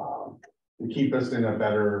to keep us in a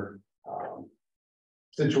better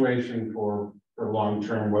situation for long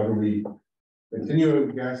term, whether we continue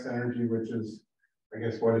with gas energy, which is I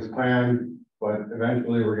guess, what is planned, but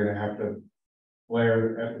eventually we're gonna have to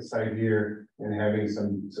flare at the site here and having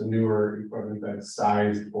some newer equipment that's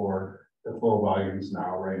sized for the flow volumes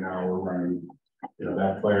now. Right now, we're running, you know,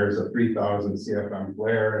 that flare is a 3,000 CFM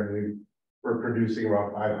flare, and we're producing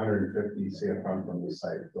about 550 CFM from the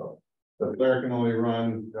site. So the flare can only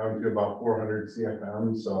run down to about 400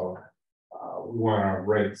 CFM. So we want to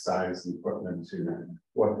right size the equipment to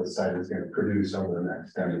what the site is going to produce over the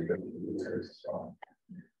next 10 to 15 years. So,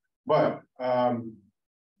 but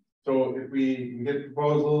so if we get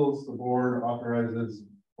proposals, the board authorizes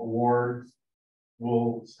awards,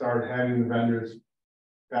 we'll start having the vendors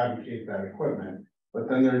fabricate that equipment. But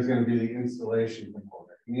then there's going to be the installation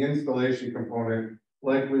component. And the installation component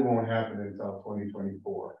likely won't happen until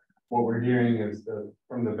 2024. What we're hearing is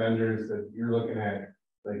from the vendors that you're looking at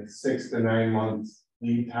like 6 to 9 months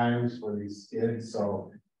lead times for these skids.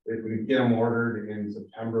 So if we get them ordered in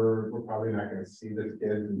September, we're probably not going to see the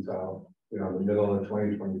skids until, you know, the middle of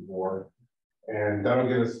 2024. And that'll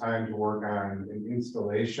give us time to work on an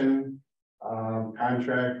installation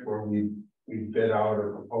contract where we bid out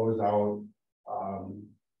or propose out,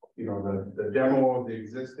 you know, the demo of the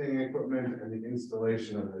existing equipment and the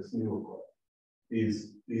installation of this new equipment.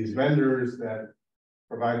 These vendors that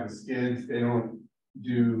provide the skids, they don't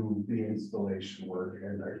do the installation work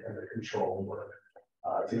and the control work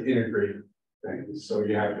to integrate things. So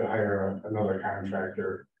you have to hire another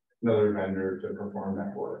contractor, another vendor to perform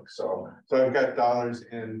that work. So I've got dollars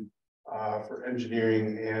in for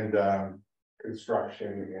engineering and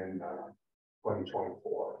construction in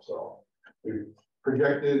 2024. So we've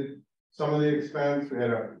projected some of the expense. We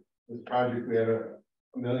had this project, we had $1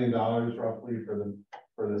 million roughly for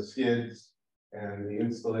the skids and the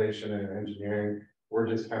installation and engineering. We're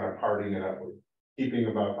just kind of partying it up with keeping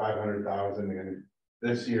about 500,000 in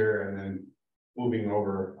this year and then moving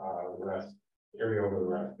over the rest, carry over the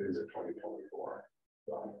rest into 2024.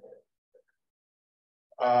 So,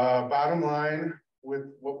 bottom line,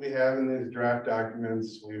 with what we have in these draft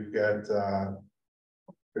documents, we've got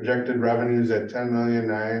projected revenues at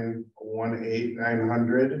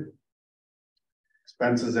 10,918,900,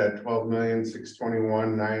 expenses at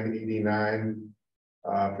 12,621,989.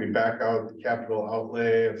 If we back out the capital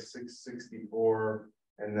outlay of 664,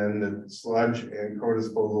 and then the sludge and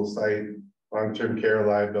co-disposal site long-term care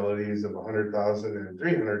liabilities of 100,000 and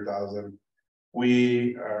 300,000,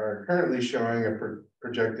 we are currently showing a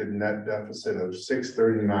projected net deficit of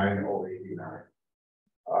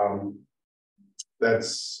 639,089.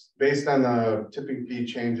 That's based on the tipping fee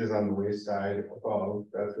changes on the waste side above.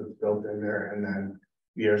 That's what's built in there, and then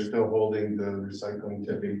we are still holding the recycling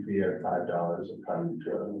tipping fee at $5 a ton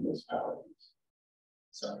to our municipalities.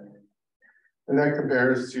 So, and that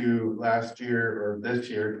compares to last year or this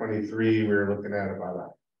year, 23, we were looking at about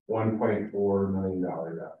a $1.4 million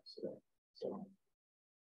deficit. So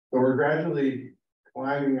we're gradually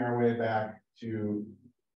climbing our way back to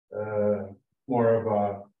more of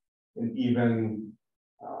an even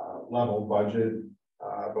level budget,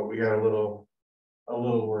 but we got a little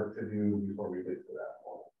work to do before we get to that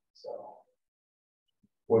point. So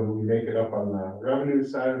when we make it up on the revenue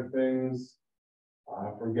side of things,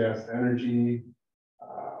 from gas to energy,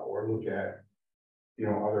 or look at, you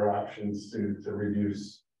know, other options to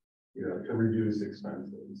reduce, you know, to reduce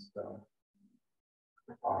expenses. So,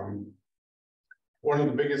 one of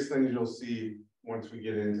the biggest things you'll see once we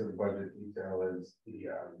get into the budget detail is the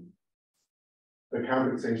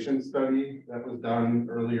compensation study that was done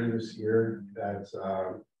earlier this year that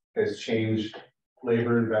has changed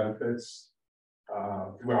labor and benefits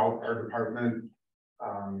throughout our department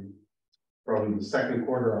from the second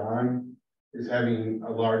quarter on, is having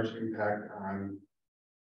a large impact on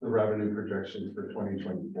the revenue projections for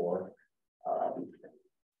 2024. I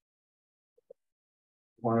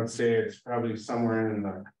want to say it's probably somewhere in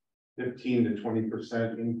the 15 to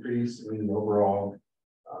 20% increase in the overall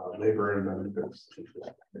labor and benefits.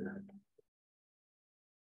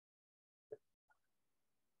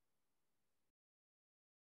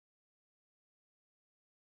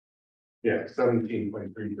 Yeah,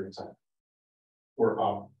 17.3%. We're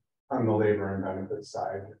up on the labor and benefits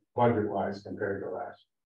side, budget-wise, compared to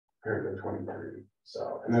 23.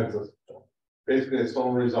 So, and that's basically a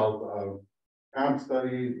sole result of comp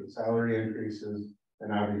study, the salary increases,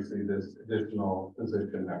 and obviously this additional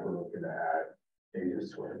position that we're looking to add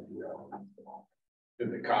changes to our PO.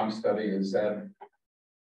 Did the comp study, was that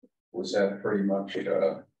pretty much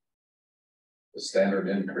the standard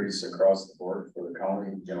increase across the board for the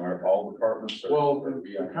county, you know, all departments? Well,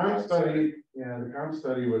 the comp study, yeah, the comp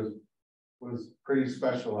study was pretty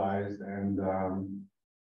specialized, and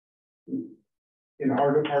in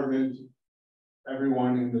our department,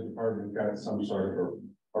 everyone in the department got some sort of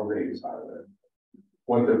a raise out of it.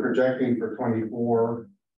 What they're projecting for 24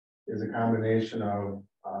 is a combination of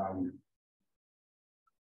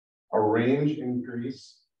a range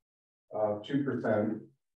increase of 2%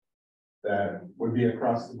 that would be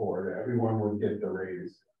across the board. Everyone would get the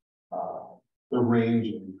raise, the range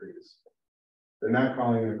increase. They're not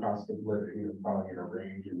calling it a cost of living, they're calling it a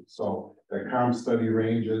range. And so the comp study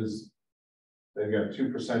ranges, they've got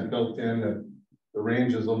 2% built in, that the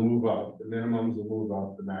ranges will move up, the minimums will move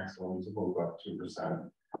up, the maximums will move up 2%.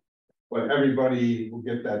 But everybody will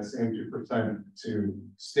get that same 2% to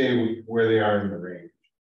stay where they are in the range.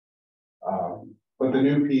 But the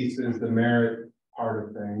new piece is the merit part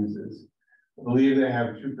of things is, I believe they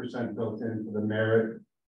have 2% built in for the merit.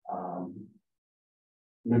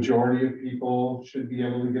 Majority of people should be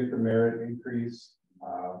able to get the merit increase,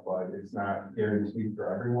 but it's not guaranteed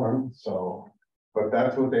for everyone. So, but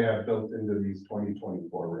that's what they have built into these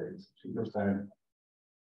 2024 rates, 2%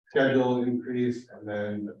 schedule increase, and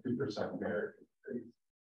then a 2% merit increase.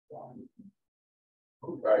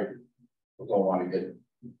 Right. We don't want to get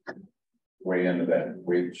way into that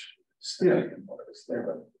wage study and what is there,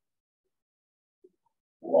 but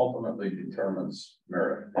who ultimately determines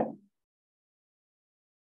merit? How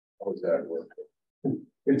does that work?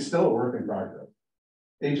 It's still a work in progress.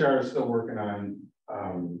 HR is still working on,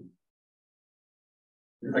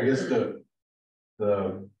 I guess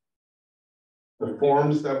the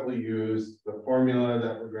forms that we use, the formula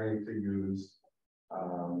that we're going to use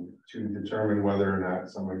to determine whether or not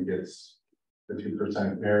someone gets the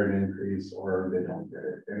 2% merit increase or they don't get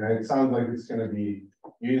it. And it sounds like it's going to be,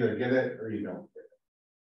 you either get it or you don't get it.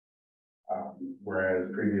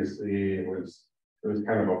 Whereas previously it was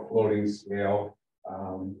kind of a floating scale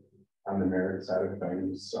on the merit side of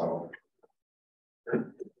things. So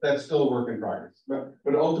that's still a work in progress,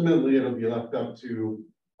 but ultimately it'll be left up to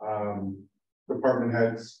department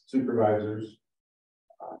heads, supervisors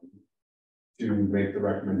to make the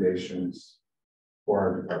recommendations for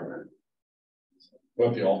our department.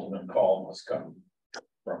 But the ultimate call must come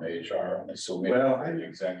from HR, I'm assuming. Well,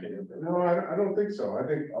 executive. No, I don't think so. I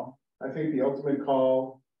think the ultimate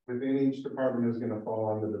call within each department is going to fall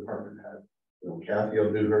on the department head. You know, Kathy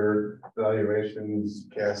will do her evaluations,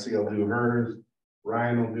 Cassie will do hers,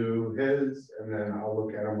 Ryan will do his, and then I'll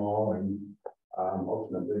look at them all and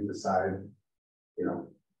ultimately decide, you know,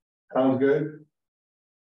 sounds good.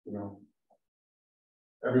 You know,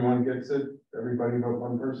 everyone gets it, everybody but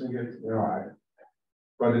one person gets, you know,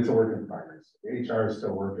 but it's a work in progress. HR is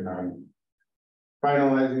still working on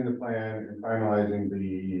finalizing the plan and finalizing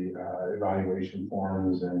the evaluation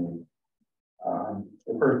forms, and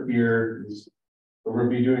the first year is, so we'll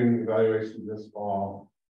be doing evaluations this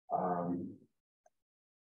fall.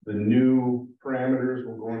 The new parameters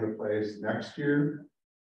will go into place next year.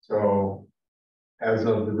 So as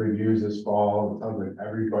of the reviews this fall, it sounds like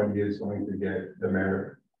everybody is going to get the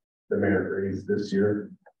merit raise this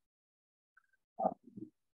year.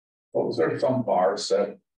 Well, is there some bar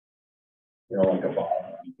set, you know, like a bar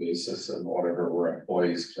basis and whatever, where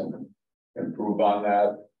employees can improve on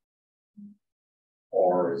that?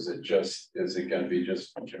 Or is it going to be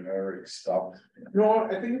just generic stuff? No,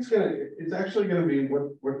 I think it's actually gonna be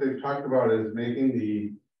what they've talked about is making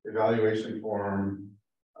the evaluation form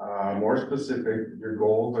more specific. Your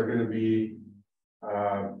goals are gonna be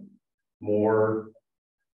more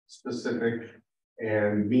specific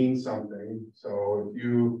and mean something. So if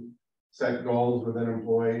you set goals with an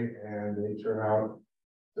employee and they turn out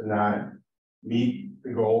to not meet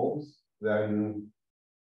the goals, then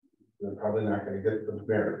they're probably not going to get the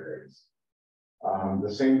merit raise.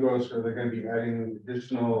 The same goes for, they're going to be adding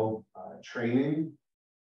additional training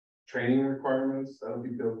requirements that'll be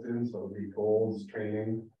built in. So it'll be goals,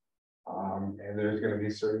 training, and there's going to be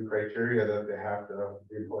certain criteria that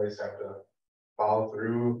the employees have to follow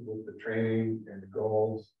through with the training and the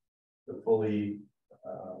goals to fully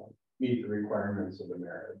meet the requirements of the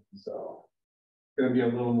merit. So it's going to be a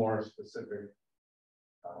little more specific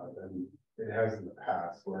than it has in the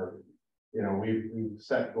past, where, you know, we've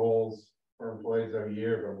set goals for employees every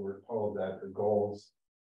year, but we're told that the goals,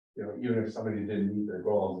 you know, even if somebody didn't meet their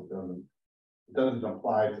goals, it doesn't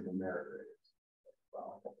apply to the merit raise.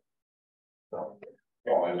 So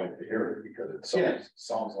I like to hear it because it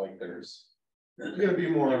sounds like there's going to be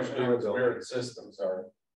more merit systems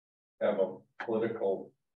have a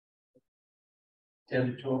political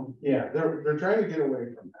tint to them. Yeah, they're trying to get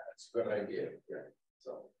away from that. It's a good idea. Yeah.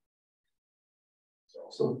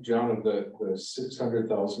 So John, of the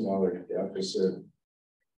 $600,000 deficit,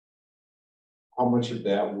 how much of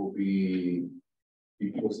that will be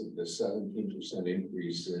because of the 17%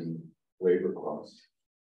 increase in labor costs.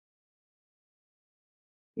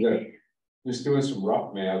 Yeah, just doing some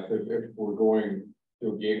rough math, if we're going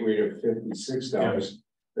to a gate rate of $56,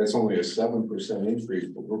 that's only a 7% increase,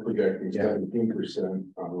 but we're projecting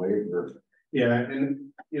 17% on labor. Yeah,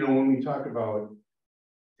 and when we talk about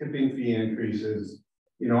tipping fee increases,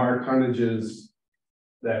 our tonnages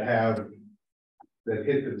that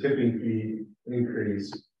hit the tipping fee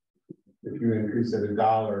increase, if you increase it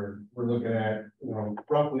 $1, we're looking at,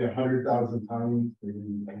 roughly 100,000 tons,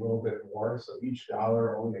 maybe a little bit more. So each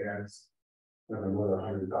dollar only adds another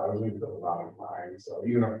 100,000 to the bottom line. So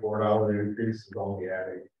even a $4 increase is only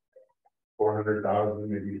adding 400,000,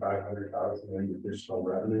 maybe 500,000 in additional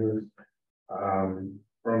revenues.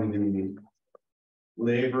 From the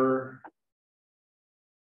labor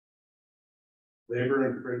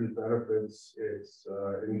and fringe benefits, it's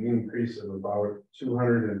an increase of about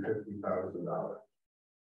 $250,000.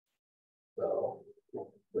 So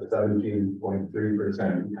the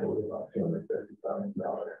 17.3% was about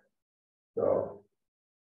 $250,000. So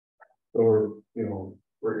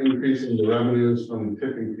we're increasing the revenues from the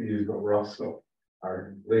tipping fees, but we're also,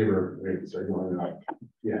 our labor rates are going up.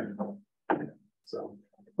 Yeah. So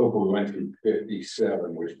Hopefully we went to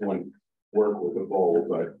 57, which wouldn't work with the bowl,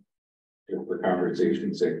 but if for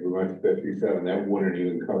conversation's sake, we went to 57, that wouldn't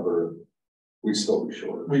even cover, we'd still be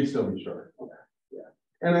short. Yeah.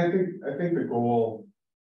 And I think the goal,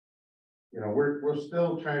 we're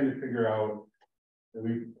still trying to figure out,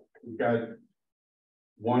 we've got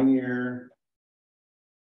 1 year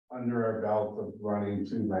under our belt of running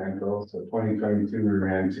 2 landfills. So 2022, we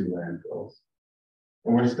ran 2 landfills.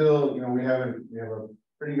 And we're still, we have a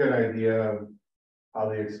pretty good idea of how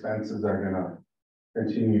the expenses are gonna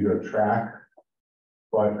continue to track.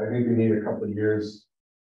 But I think we need a couple of years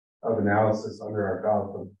of analysis under our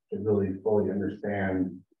belt to really fully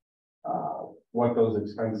understand what those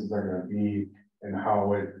expenses are gonna be and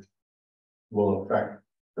how it will affect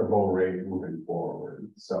the bowl rate moving forward.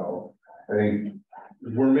 So I think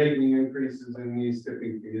we're making increases in these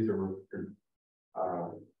tipping fees, or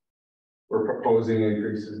we're proposing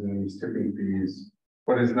increases in these tipping fees,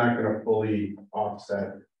 but it's not going to fully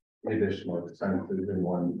offset the additional expenses in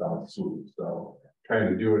one fell swoop. So trying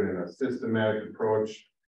to do it in a systematic approach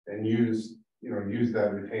and use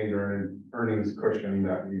that retained earnings cushion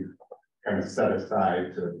that we've kind of set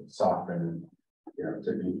aside to soften,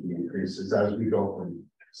 tipping fee increases as we go from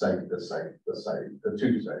site to site, the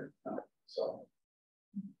 2 sites. So.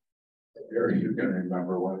 Gary, you can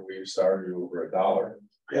remember when we started over $1.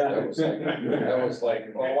 Yeah. That was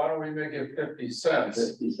like, well, why don't we make it 50 cents?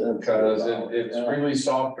 50 cents. Because it's really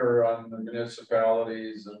softer on the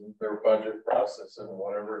municipalities and their budget process and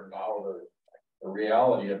whatever. And now the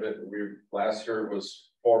reality of it, last year it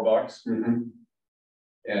was $4. Mm-hmm.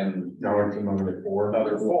 And now it's another 4.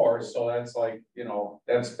 Another 4. So that's like,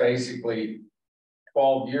 that's basically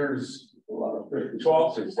 12 years.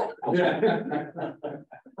 12.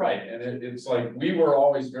 Right. And it's like, we were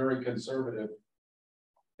always very conservative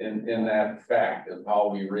in that fact of how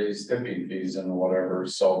we raise tipping fees and whatever.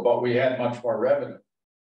 So, but we had much more revenue.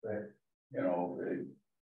 Right.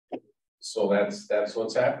 So that's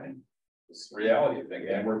what's happening. It's the reality thing.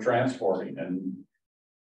 And we're transporting and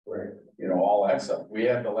all that stuff. We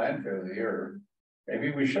had the landfill here.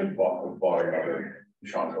 Maybe we should bought another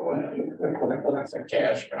chunk of land. That's a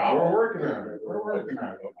cash cow. We're working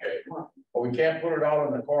on it. Okay. But we can't put it out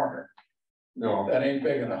in the corner. No. That ain't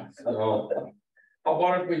big enough. No. How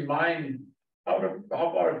about if we mine? How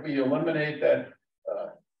about if we eliminate that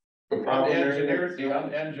unengineered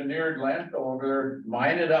landfill over there,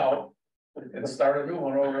 mine it out, and start a new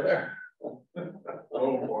one over there?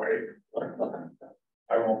 Oh boy.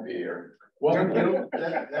 I won't be here. Well,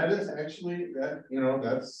 that is actually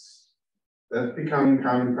that's becoming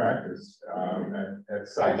common practice at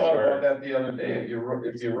sites. I thought about that the other day. If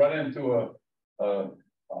you run into a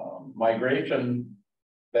migration,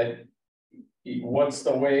 that what's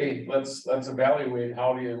the way? Let's evaluate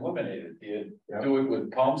how do you eliminate it. Do you do it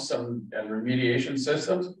with pumps and remediation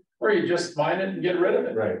systems, or you just mine it and get rid of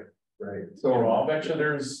it? Right. So I'll bet you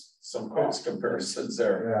there's some cost comparisons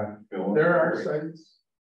there. Yeah, there are sites.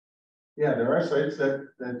 Yeah, there are sites that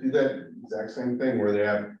do that exact same thing where they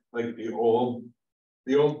have like the old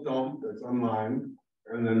dump that's unlined,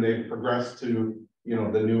 and then they progress to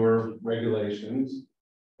the newer regulations,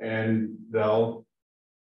 and they'll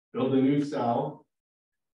build a new cell,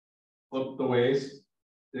 flip the waste,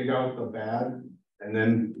 dig out the bad, and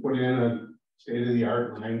then put in a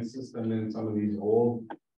state-of-the-art line system in some of these old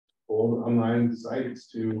unlined sites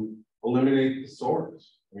to eliminate the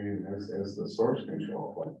source. I mean, as the source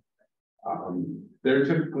control. They're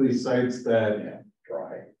typically sites that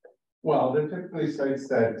Well, they're typically sites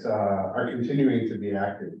that are continuing to be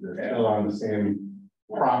active. They're still on the same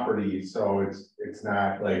property, so it's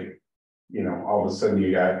not like, you know, all of a sudden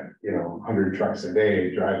you got, you know, 100 trucks a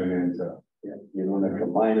day driving into. Yeah, you don't have to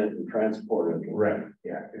mine it and transport it. Right,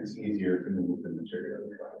 yeah, it's easier to move the material.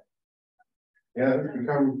 Yeah, it's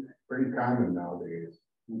become pretty common nowadays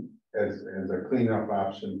as a cleanup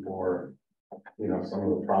option for, you know, some of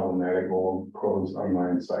the problematic old closed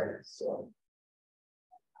online sites, so.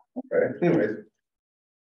 Okay, anyways.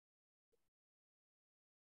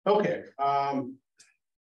 Okay, why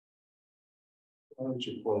don't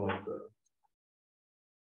you pull up the.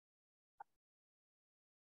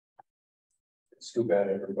 It's too bad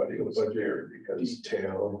everybody was here because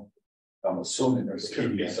Detail. I'm assuming there's gonna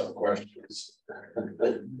be some questions.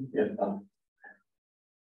 Yeah.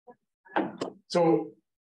 So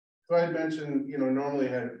I had mentioned, you know, normally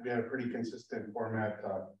we had a pretty consistent format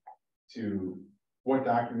to what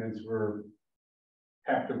documents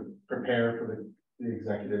have to prepare for the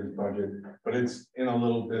executive's budget, but it's in a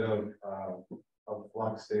little bit of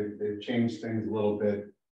flux. They've changed things a little bit,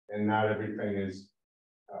 and not everything is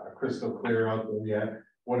crystal clear out there yet.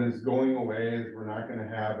 What is going away is we're not going to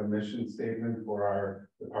have a mission statement for our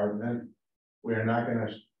department. We are not going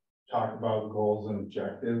to talk about goals and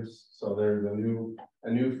objectives. So there's a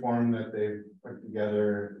new form that they've put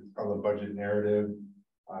together. It's called a budget narrative,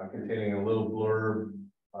 containing a little blurb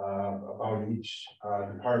about each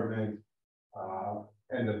department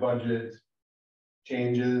and the budget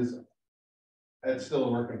changes. That's still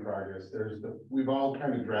a work in progress. We've all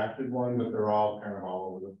kind of drafted one, but they're all kind of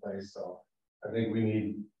all over the place. So I think we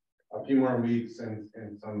need a few more weeks and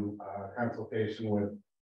some consultation with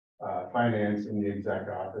finance in the exec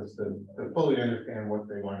office to fully understand what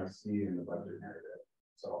they want to see in the budget narrative.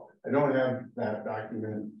 So I don't have that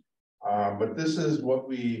document, but this is what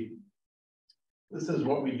we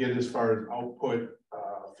get as far as output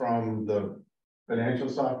from the financial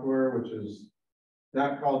software, which is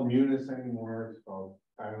not called Munis anymore. It's called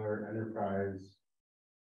Tyler Enterprise.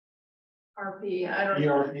 RP, I don't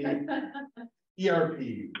know. ERP,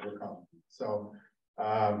 we're calling it. So,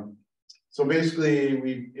 so basically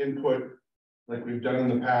we input, like we've done in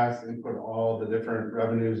the past, input all the different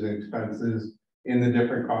revenues and expenses in the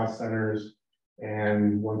different cost centers.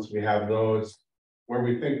 And once we have those where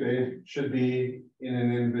we think they should be in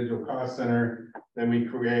an individual cost center, then we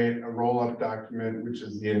create a roll-up document, which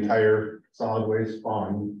is the entire solid waste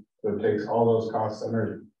fund. So it takes all those cost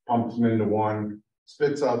centers, pumps them into one,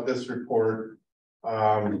 spits out this report.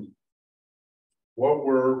 What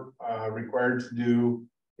we're required to do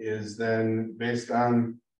is then, based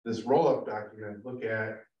on this roll-up document, look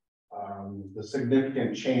at the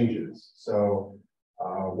significant changes. So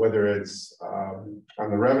whether it's on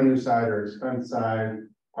the revenue side or expense side,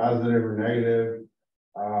 positive or negative,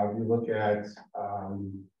 you look at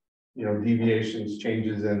you know, deviations,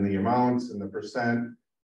 changes in the amounts and the percent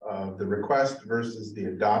of the request versus the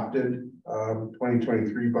adopted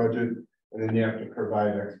 2023 budget, and then you have to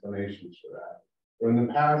provide explanations for that. So in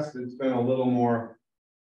the past, it's been a little more,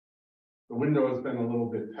 the window has been a little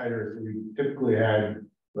bit tighter. So we typically had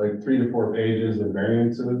like 3 to 4 pages of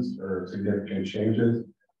variances or significant changes.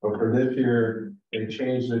 But for this year, they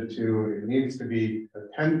changed it to, it needs to be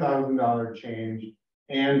a $10,000 change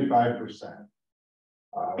and 5%.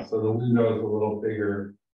 So the window is a little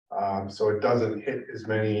bigger, so it doesn't hit as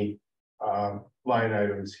many line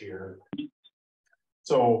items here.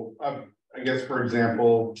 So I guess, for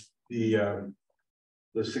example, the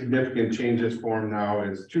significant changes form now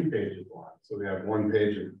is 2 pages long. So we have 1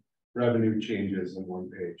 page of revenue changes and 1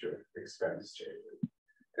 page of expense changes.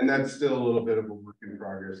 And that's still a little bit of a work in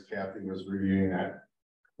progress. Kathy was reviewing that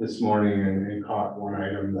this morning and caught one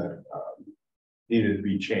item that needed to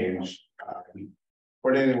be changed.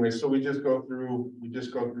 But anyway, so we just go through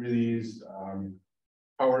these.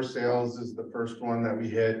 Power sales is the first one that we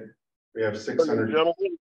hit. We have 600.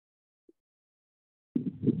 Gentlemen.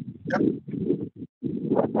 Yep.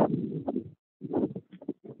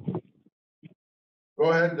 Go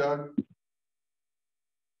ahead, Doug.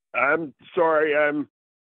 I'm sorry, I'm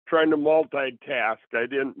trying to multitask. I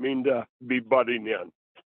didn't mean to be butting in.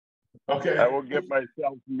 Okay. I will get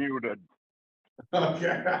myself muted.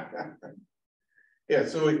 Okay. Yeah,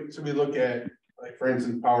 so we look at, like, for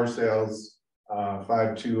instance, power sales,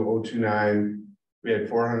 52029. We had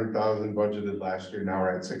 400,000 budgeted last year. Now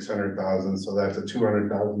we're at 600,000. So that's a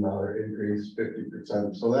 $200,000 increase,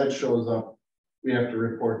 50%. So that shows up. We have to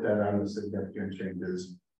report that on the significant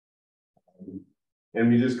changes. And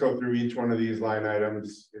we just go through each one of these line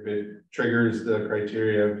items. If it triggers the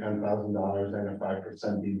criteria of $10,000 and a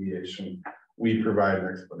 5% deviation, we provide an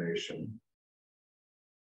explanation.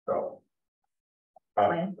 So.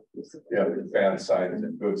 Fine. Yeah, the bad sides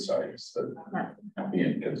and good sides that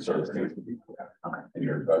being conservative in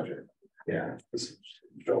your budget. Yeah. This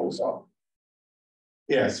shows up.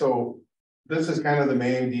 Yeah, so this is kind of the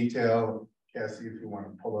main detail. Cassie, if you want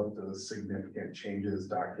to pull up the significant changes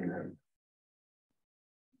document.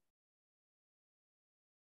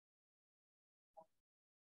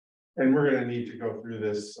 And we're gonna need to go through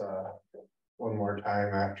this one more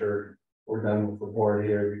time after we're done with the board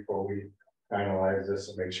here before we finalize this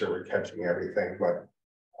and make sure we're catching everything, but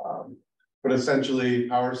essentially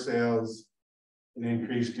power sales, an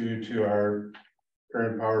increase due to our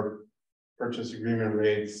current power purchase agreement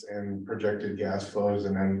rates and projected gas flows,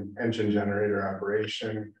 and then engine generator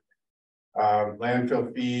operation.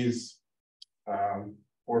 Landfill fees,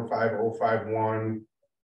 45051.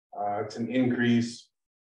 It's an increase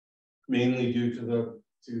mainly due to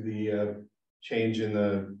the change in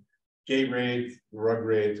the gate rate, the rug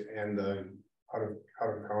rate, and the out of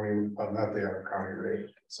county, not the out of county rate.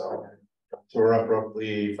 So we're up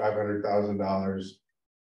roughly $500,000.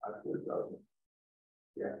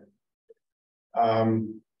 Yeah.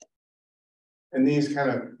 And these kind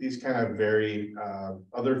of vary.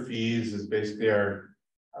 Other fees is basically our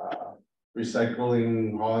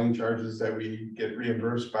recycling hauling charges that we get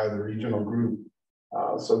reimbursed by the regional group.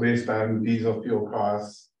 So based on diesel fuel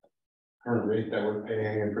costs, current rate that we're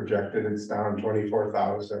paying and projected, it's down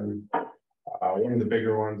 24,000. One of the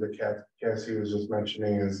bigger ones that Cassie was just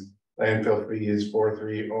mentioning is landfill fees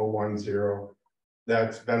 43010.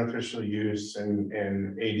 That's beneficial use and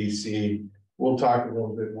ADC. We'll talk a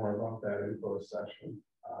little bit more about that in closed session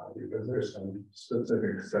because there's some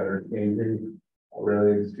specifics that are changing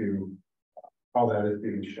related to how that is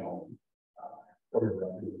being shown from a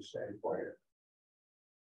revenue standpoint.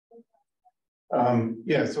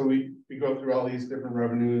 Yeah, so we go through all these different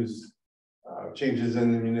revenues, changes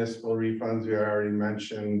in the municipal refunds we already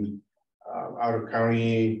mentioned, out of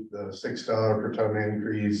county, the $6 per ton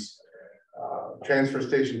increase, transfer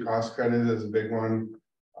station cost credit is a big one.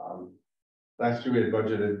 Last year we had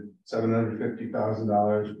budgeted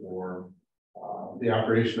 $750,000 for the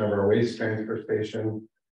operation of our waste transfer station.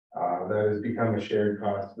 That has become a shared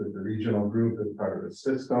cost with the regional group as part of the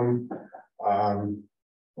system.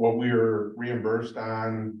 What we were reimbursed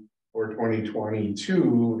on for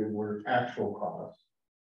 2022 were actual costs.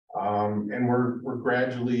 And we're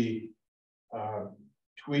gradually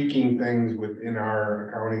tweaking things within our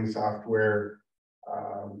accounting software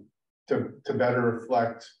to better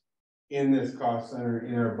reflect in this cost center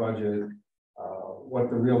in our budget what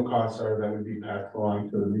the real costs are that would be passed along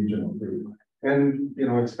to the regional group. And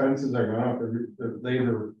expenses are going up. The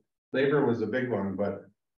labor was a big one, but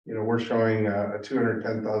we're showing a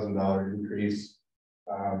 $210,000 increase.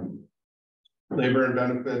 Labor and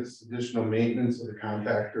benefits, additional maintenance of the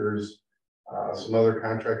compactors, some other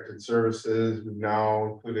contracted services. We've now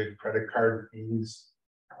included credit card fees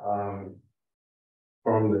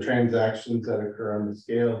from the transactions that occur on the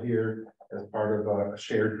scale here as part of a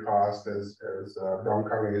shared cost as Brown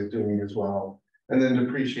County is doing as well. And then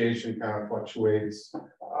depreciation kind of fluctuates.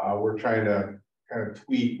 We're trying to kind of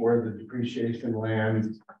tweak where the depreciation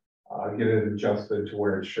lands, get it adjusted to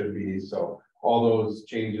where it should be. So all those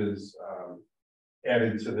changes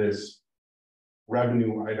added to this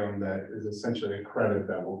revenue item that is essentially a credit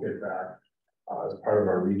that we'll get back as part of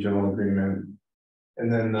our regional agreement.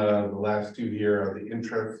 And then the last two here are the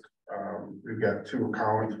interest. We've got two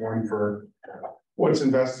accounts, one for what's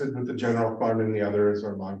invested with the general fund and the other is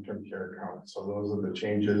our long-term care account. So those are the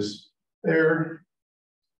changes there.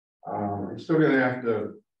 I'm still going to have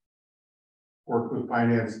to work with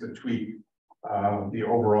finance to tweak the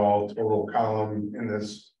overall total column in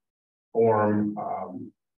this form.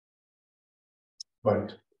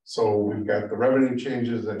 But so we've got the revenue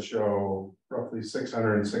changes that show roughly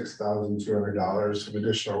 $606,200 of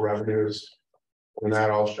additional revenues when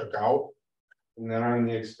that all shook out. And then on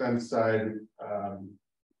the expense side,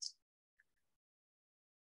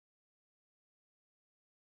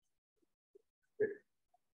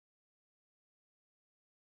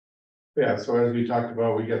 yeah, so as we talked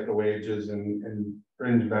about, we get the wages and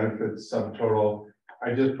fringe benefits subtotal.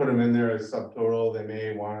 I just put them in there as subtotal. They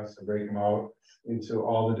may want us to break them out into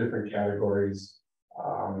all the different categories.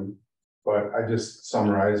 But I just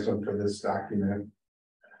summarized them for this document.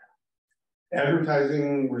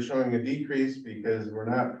 Advertising, we're showing a decrease because we're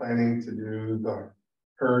not planning to do the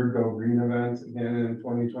Herd Go Green events again in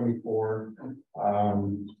 2024.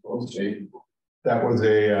 Okay. That was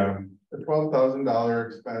a $12,000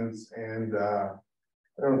 expense, and I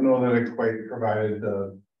don't know that it quite provided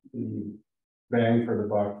the bang for the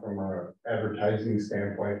buck from an advertising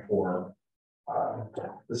standpoint for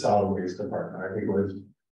the solid waste department. I think it was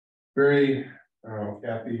very,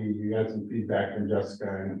 Kathy, you had some feedback from Jessica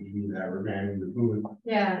and Amy that were manning the booth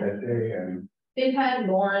Yeah, that day, and they've had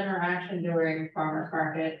more interaction during farmers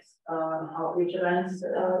markets, outreach events.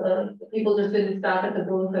 The people just didn't stop at the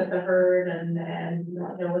booth at the herd and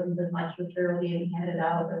there wasn't as much material being handed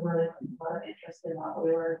out. There were a lot of interest in what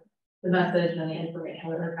we were, the message and the information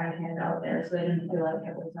we were trying to hand out there. So they didn't feel like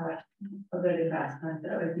it was a good investment.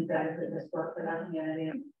 That would be better for this work for that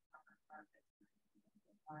community.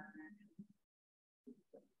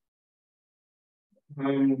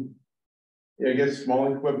 Yeah, I guess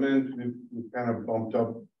small equipment, we've kind of bumped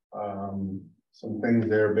up, some things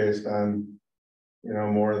there based on, you know,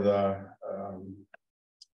 more of the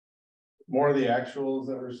actuals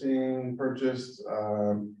that we're seeing purchased.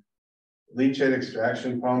 Leachate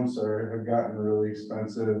extraction pumps have gotten really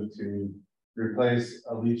expensive. To replace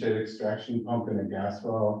a leachate extraction pump in a gas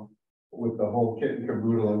well with the whole kit and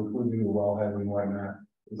caboodle, including the wellhead and whatnot,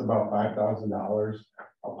 it's about $5,000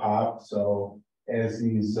 a pop. So as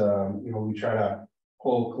these, you know, we try to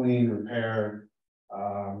pull, clean, repair,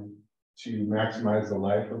 to maximize the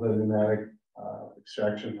life of the pneumatic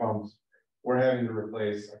extraction pumps, we're having to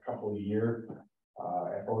replace a couple a year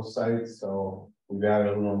at both sites. So we've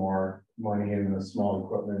added a little more money in the small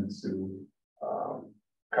equipment to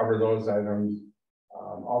cover those items.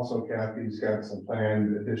 Also, Kathy's got some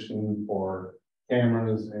planned addition for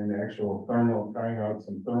cameras and actual trying out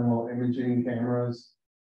some thermal imaging cameras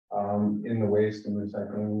in the waste and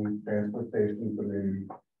recycling transportation, so maybe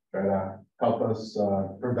try to help us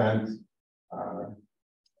prevent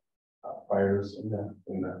fires in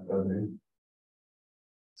that building.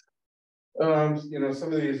 You know,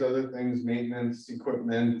 some of these other things, maintenance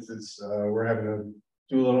equipment, it's we're having to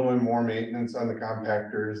do a little bit more maintenance on the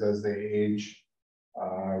compactors as they age.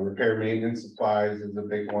 Repair maintenance supplies is a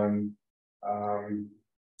big one. I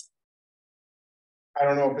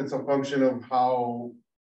don't know if it's a function of how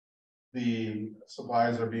the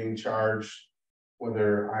supplies are being charged,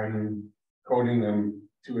 whether I'm coding them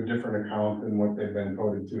to a different account than what they've been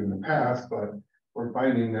coded to in the past, but we're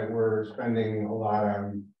finding that we're spending a lot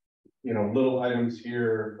on, you know, little items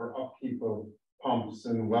here for upkeep of pumps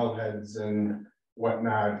and wellheads and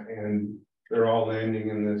whatnot, and they're all landing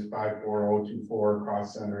in this 54024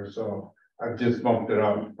 cost center. So I've just bumped it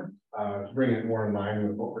up to bring it more in line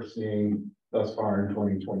with what we're seeing thus far in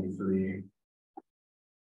 2023.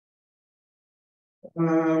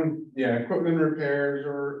 Yeah, equipment repairs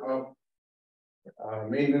are up.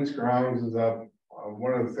 Maintenance grounds is up.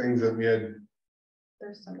 One of the things that we had.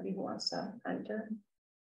 There's somebody who wants to enter.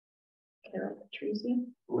 Carol Treasy.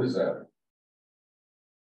 Who is that?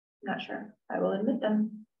 Not sure. I will admit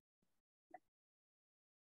them.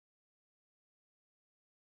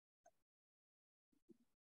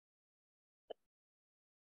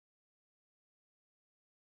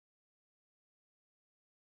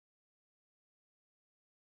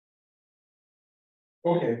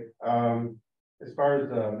 Okay, as far as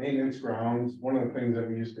maintenance grounds, one of the things that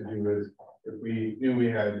we used to do is if we knew we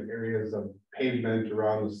had areas of pavement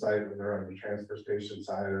around the site, whether on the transfer station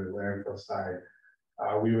side or the landfill side,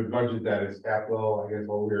 we would budget that as capital. I guess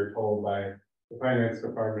what we were told by the finance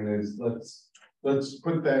department is let's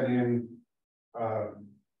put that in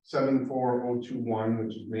 74021,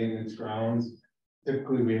 which is maintenance grounds.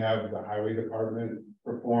 Typically, we have the highway department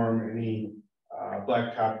perform any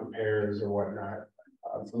blacktop repairs or whatnot.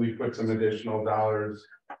 So we put some additional dollars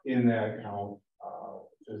in that account,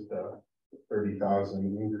 just a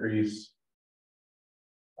 30,000 increase.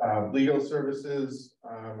 Legal services,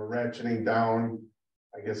 we're ratcheting down.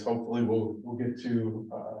 I guess hopefully we'll get to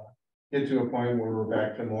a point where we're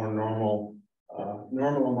back to more normal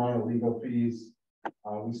amount of legal fees.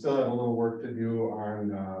 We still have a little work to do on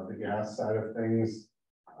the gas side of things,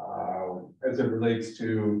 as it relates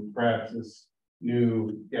to perhaps this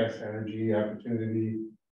new gas energy opportunity.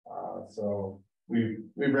 So we've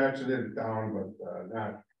ratcheted it down, but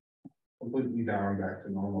not completely down back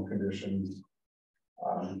to normal conditions.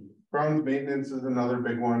 Grounds maintenance is another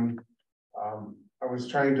big one. I was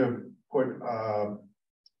trying to put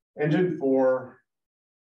engine 4.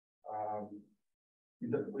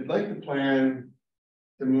 We'd like to plan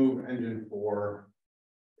to move engine 4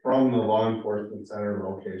 from the law enforcement center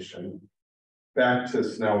location back to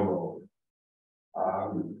Snell Road.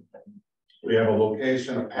 We have a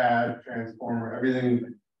location, a pad, transformer,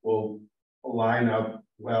 everything will line up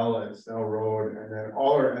well at Snell Road, and then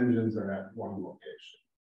all our engines are at one location.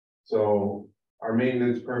 So our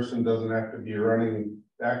maintenance person doesn't have to be running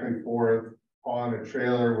back and forth on a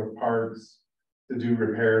trailer with parts to do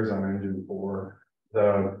repairs on engine 4.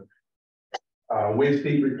 The Waste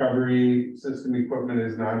heat recovery system equipment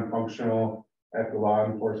is non-functional at the law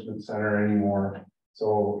enforcement center anymore.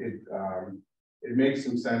 So it makes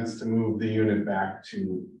some sense to move the unit back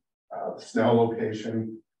to the Snell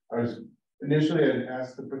location. Initially I'd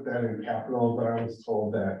asked to put that in capital, but I was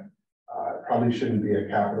told that it probably shouldn't be a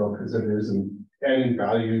capital because it isn't adding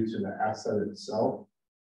value to the asset itself.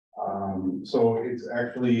 So it's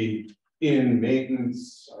actually in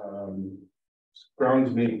maintenance,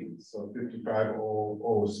 grounds maintenance, so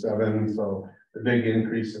 55,007. So the big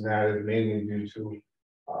increase in that is mainly due to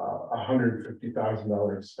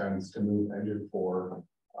 $150,000 expense to move engine 4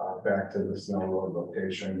 back to the Snell Road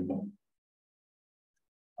location.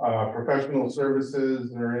 Professional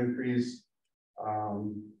services are increased.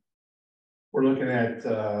 We're looking at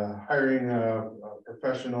hiring a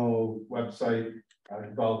professional website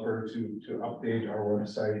developer to update our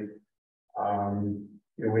website.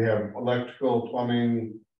 You know, we have electrical,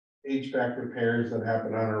 plumbing, HVAC repairs that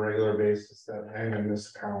happen on a regular basis that hang in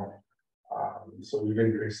this account. So we've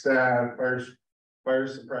increased that. Fire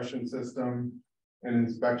suppression system and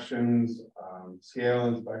inspections, scale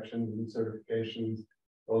inspections and certifications.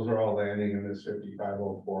 Those are all landing in this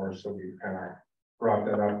 5504. So we've kind of brought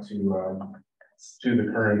that up to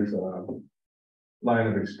the current line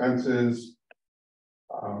of expenses.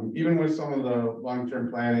 Even with some of the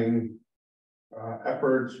long-term planning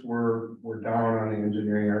efforts, we're down on the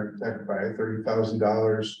engineering architect by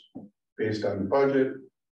 $30,000 based on the budget.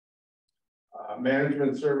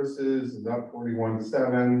 Management services is up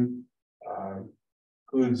 41.7,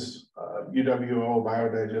 includes UWO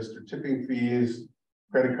biodigester tipping fees,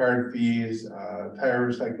 credit card fees, tire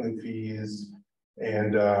recycling fees,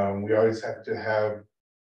 and we always have to have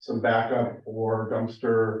some backup for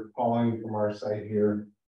dumpster hauling from our site here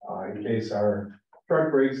in case our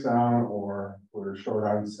truck breaks down or we're short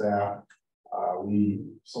on staff. We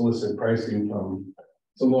solicit pricing from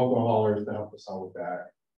some local haulers to help us out with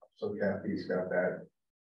that. So Kathy's got that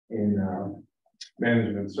in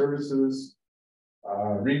management services.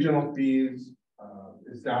 Regional fees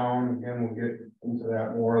is down. Again, we'll get into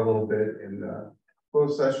that more a little bit in the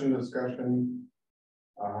closed session discussion.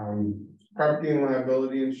 Property and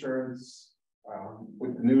liability insurance,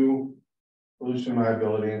 with the new pollution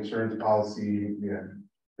liability insurance policy, we had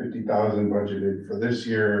 50,000 budgeted for this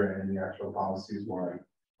year, and the actual policy is more like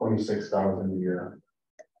 26,000 a year.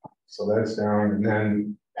 So that's down. And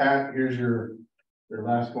then Pat, here's your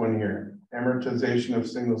last one here. Amortization of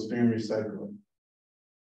single stream recycling.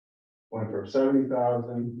 Went from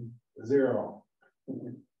 70,000 to 0.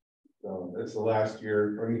 So it's the last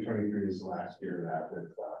year. 2023 is the last year of that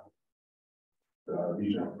with the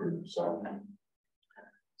regional group. So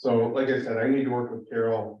like I said, I need to work with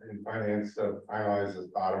Carol in finance to finalize this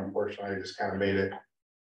bottom portion. I just kind of made it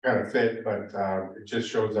kind of fit, but it just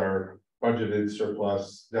shows our budgeted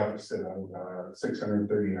surplus deficit of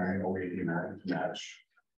 639,089 to match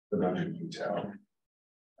the budget detail.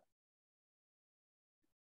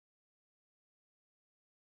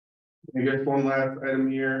 I guess one last item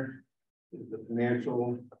here is the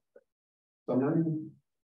financial summary.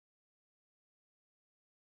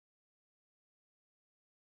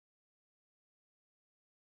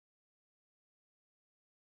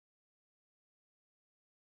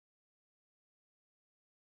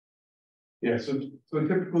 Yeah, so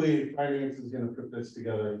typically finance is going to put this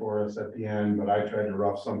together for us at the end, but I tried to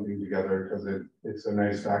rough something together because it's a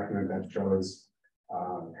nice document that shows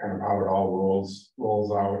kind of how it all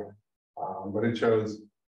rolls out. But it shows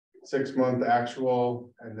 6-month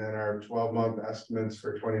actual and then our 12-month estimates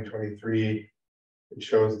for 2023. It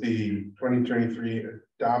shows the 2023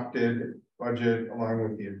 adopted budget along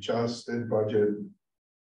with the adjusted budget.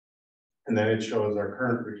 And then it shows our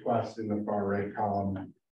current request in the far right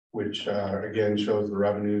column, which again shows the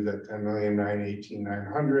revenues at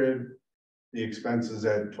 10,918,900, the expenses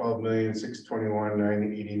at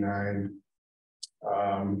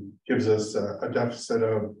 12,621,989, gives us a deficit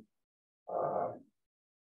of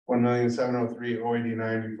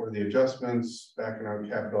 1,703,089 before the adjustments, backing out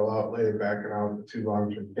capital outlay, backing out the 2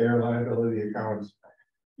 long-term care liability accounts,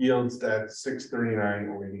 yields that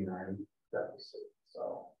 639,089 deficit.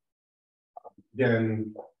 So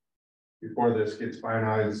again, before this gets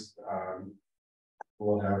finalized,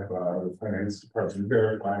 we'll have the finance department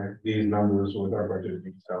verify these numbers with our budget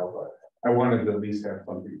detail, but I wanted to at least have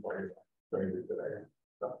something for you today.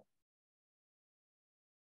 So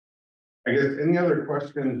I guess any other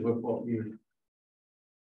questions with what we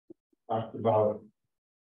talked about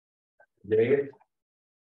today?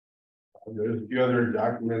 There's a few other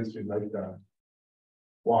documents we'd like to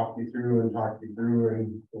walk you through and talk you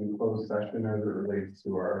through in closed session as it relates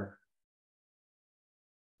to our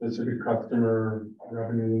specific customer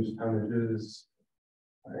revenues, tonnages.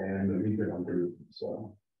 And we could under,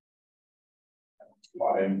 so. A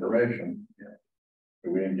lot of information.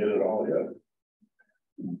 We didn't get it all yet.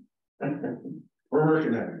 We're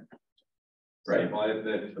working at it. Right, well,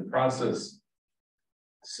 the process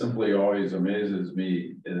simply always amazes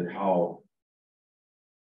me in how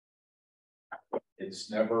it's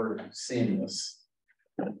never seamless.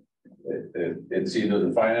 It's either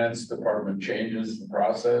the finance department changes the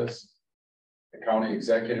process, the county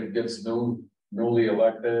executive gets newly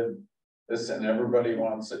elected, this, and everybody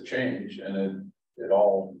wants a change, and it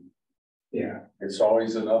all, Yeah. it's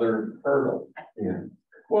always another hurdle. Yeah,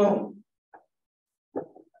 well.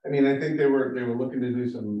 I mean, I think they were looking to do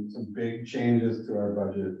some big changes to our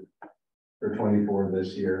budget for 24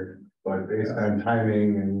 this year, but based on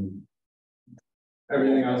timing and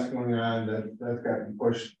everything else going on, that's gotten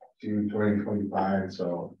pushed to 2025,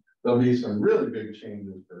 so there'll be some really big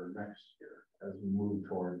changes for next year as we move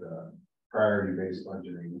toward the priority-based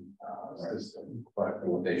budgeting system. But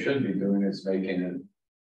What they should be doing is making it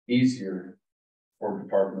easier for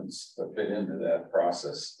departments to fit into that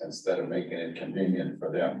process instead of making it convenient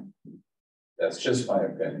for them. That's just my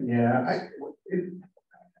opinion. yeah,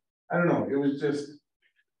 I don't know, it was just.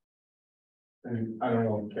 And I don't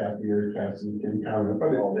know if Kathy or Cassie can comment,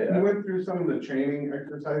 but we went through some of the training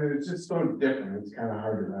exercises, it's just so different, it's kind of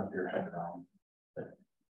hard to wrap your head around.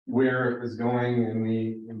 Where it was going, and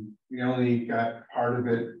we only got part of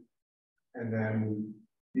it. And then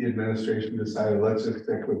the administration decided, let's just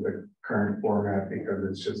stick with the current format because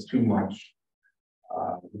it's just too much.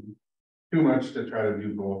 Too much to try to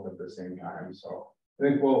do both at the same time, so I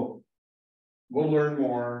think we'll learn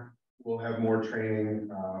more, we'll have more training,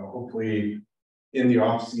 hopefully in the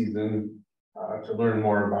off season, to learn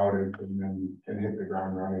more about it, and then can hit the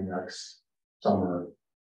ground running next summer.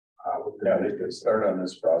 Yeah, they could start on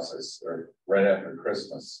this process or right after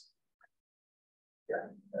Christmas. Yeah,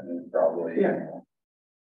 and then probably. Yeah.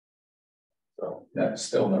 So that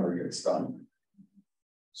still never gets done.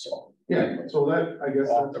 So. Yeah, so that, I guess,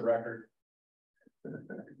 Off the record.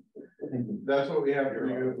 that's what we have for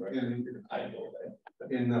you I know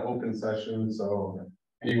that. in the open session, so.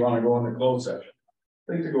 Do you want to go in the closed session?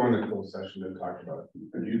 I think to go into closed session and talk about it.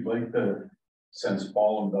 Would you like to, since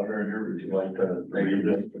Paul and Doug are here, would you like to maybe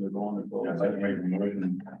just to go in the closed? Yes, I can make a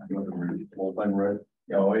motion. You want to read the whole thing, right?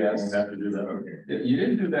 Oh, yes. Don't have to do that, okay. You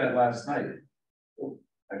didn't do that last night.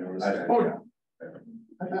 I noticed I- that. Oh,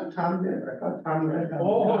 I thought Tom did, I thought Tom read that.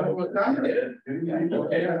 Oh, it was not it. Yeah.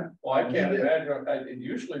 Okay, well, I can't imagine,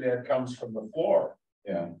 usually that comes from the floor.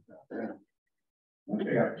 Yeah.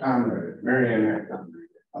 Okay, Tom read it, Mary Ann had Tom read it.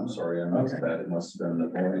 I'm sorry, I missed that, it must have been the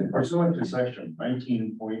morning. Pursuant to section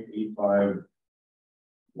 19.85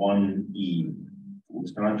 1E,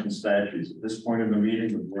 Wisconsin statutes, at this point in the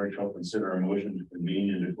meeting, the board shall consider a motion to convene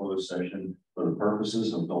into closed session for the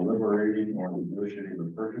purposes of deliberating or negotiating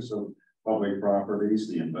the purchase of public properties,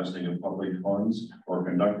 the investing of public funds, or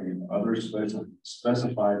conducting other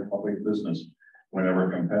specified public business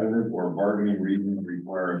whenever competitive or bargaining reasons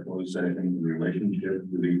require a closed session in relationship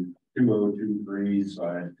to the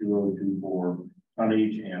 2023/2024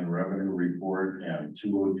 tonnage and revenue report and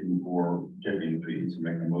 2024 tipping fees.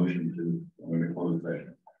 Make a motion to go into closed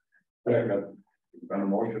session. Second. Been a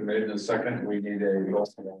motion made in a second, we need a roll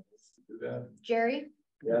call to do that. Jerry,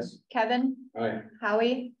 Yes. Kevin, Aye.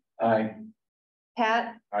 Howie, Aye.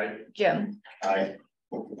 Pat, Aye. Jim. Aye.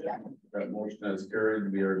 That motion is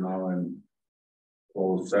carried, we are now in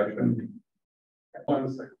closed session. 1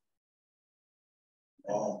 second.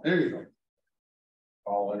 Oh, There you go.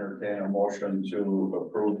 I'll entertain a motion to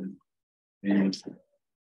approve the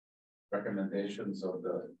recommendations of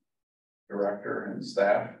the director and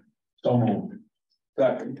staff. So moved.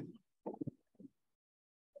 Second.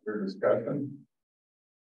 For discussion.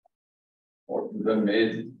 Motion's been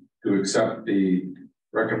made to accept the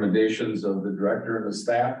recommendations of the director and the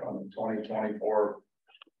staff on the 2024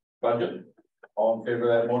 budget. All in favor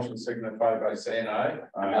of that motion signify by saying aye.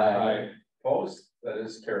 Aye. Opposed, that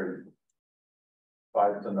is carried.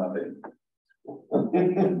 5-0.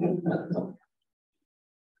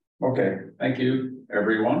 Okay, thank you,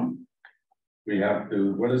 everyone. We have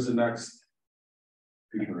to, what is the next?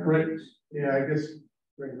 Right, yeah, I guess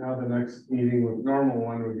right now the next meeting with normal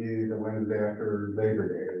one would be the Wednesday after Labor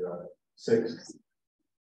Day, the 6th.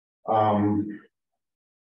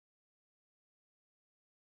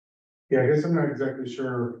 Yeah, I guess I'm not exactly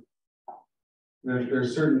sure.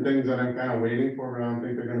 There's certain things that I'm kind of waiting for, but I don't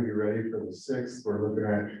think they're gonna be ready for the 6th. We're looking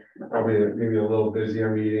at probably maybe a little busier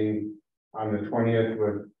meeting on the 20th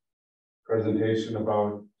with presentation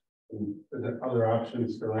about the other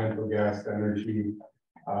options for landfill gas to energy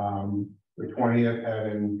The 20th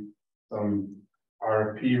having some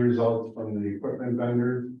RFP results from the equipment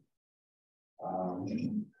vendors.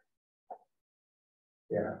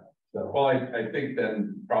 Yeah, so. Well, I think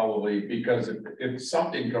then probably because if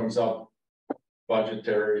something comes up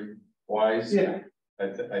budgetary wise. Yeah. I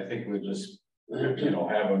think we just,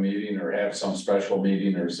 have a meeting or have some special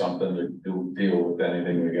meeting or something to deal with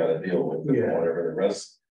anything we gotta deal with. And Yeah. whatever the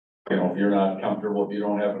rest, if you're not comfortable, if you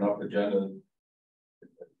don't have enough agenda.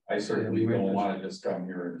 I certainly don't wanna just come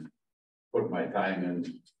here and put my time in.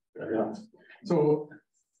 Yeah. So,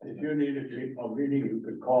 If you need a meeting, you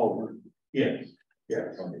could call one. yes,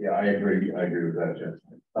 yes. Yeah, I agree with that, Jeff.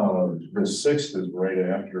 The 6th is right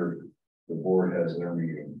after the board has their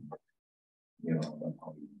meeting.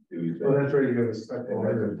 Tuesday. Well, that's right, you got a special. And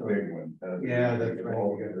that's a big one. Yeah, that's right.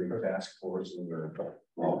 All the task forces are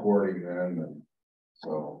reporting then, and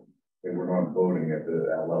so, and we're not voting at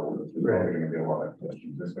that level, it's probably gonna be a lot of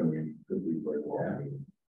questions, it's gonna be, could be very long.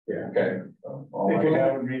 Yeah. Okay. We can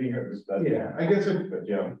have a meeting at this. Yeah, I guess But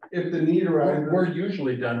yeah. if the need arises. We're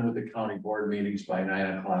usually done with the county board meetings by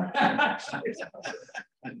 9 o'clock.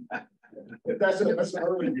 That's an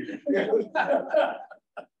early meeting.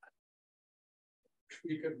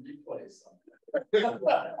 We could replace them.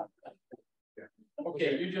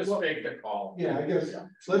 Okay, you just make the call. Yeah, I guess,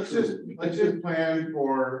 let's just plan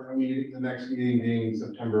for a meeting, the next meeting being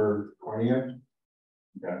September 20th.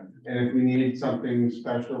 Okay. And if we need something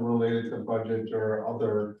special related to budget or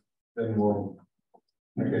other, then we'll,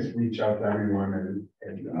 I guess, reach out to everyone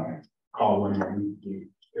and call them and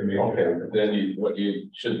make. Okay, then what you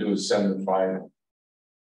should do is send the 5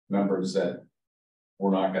 members that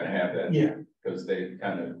we're not gonna have that. Yeah. Because they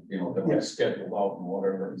kind of, they're scheduled out and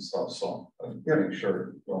whatever and stuff, so make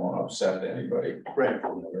sure don't upset anybody. Right.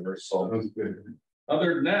 Or whatever, so Sounds good.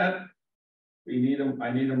 other than that,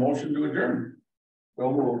 I need a motion to adjourn.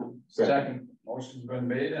 Well, we'll. Second. Motion's been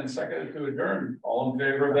made and seconded to adjourn. All in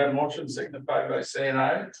favor of that motion signify by saying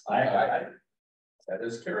aye. Aye. That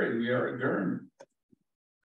is carried. We are adjourned.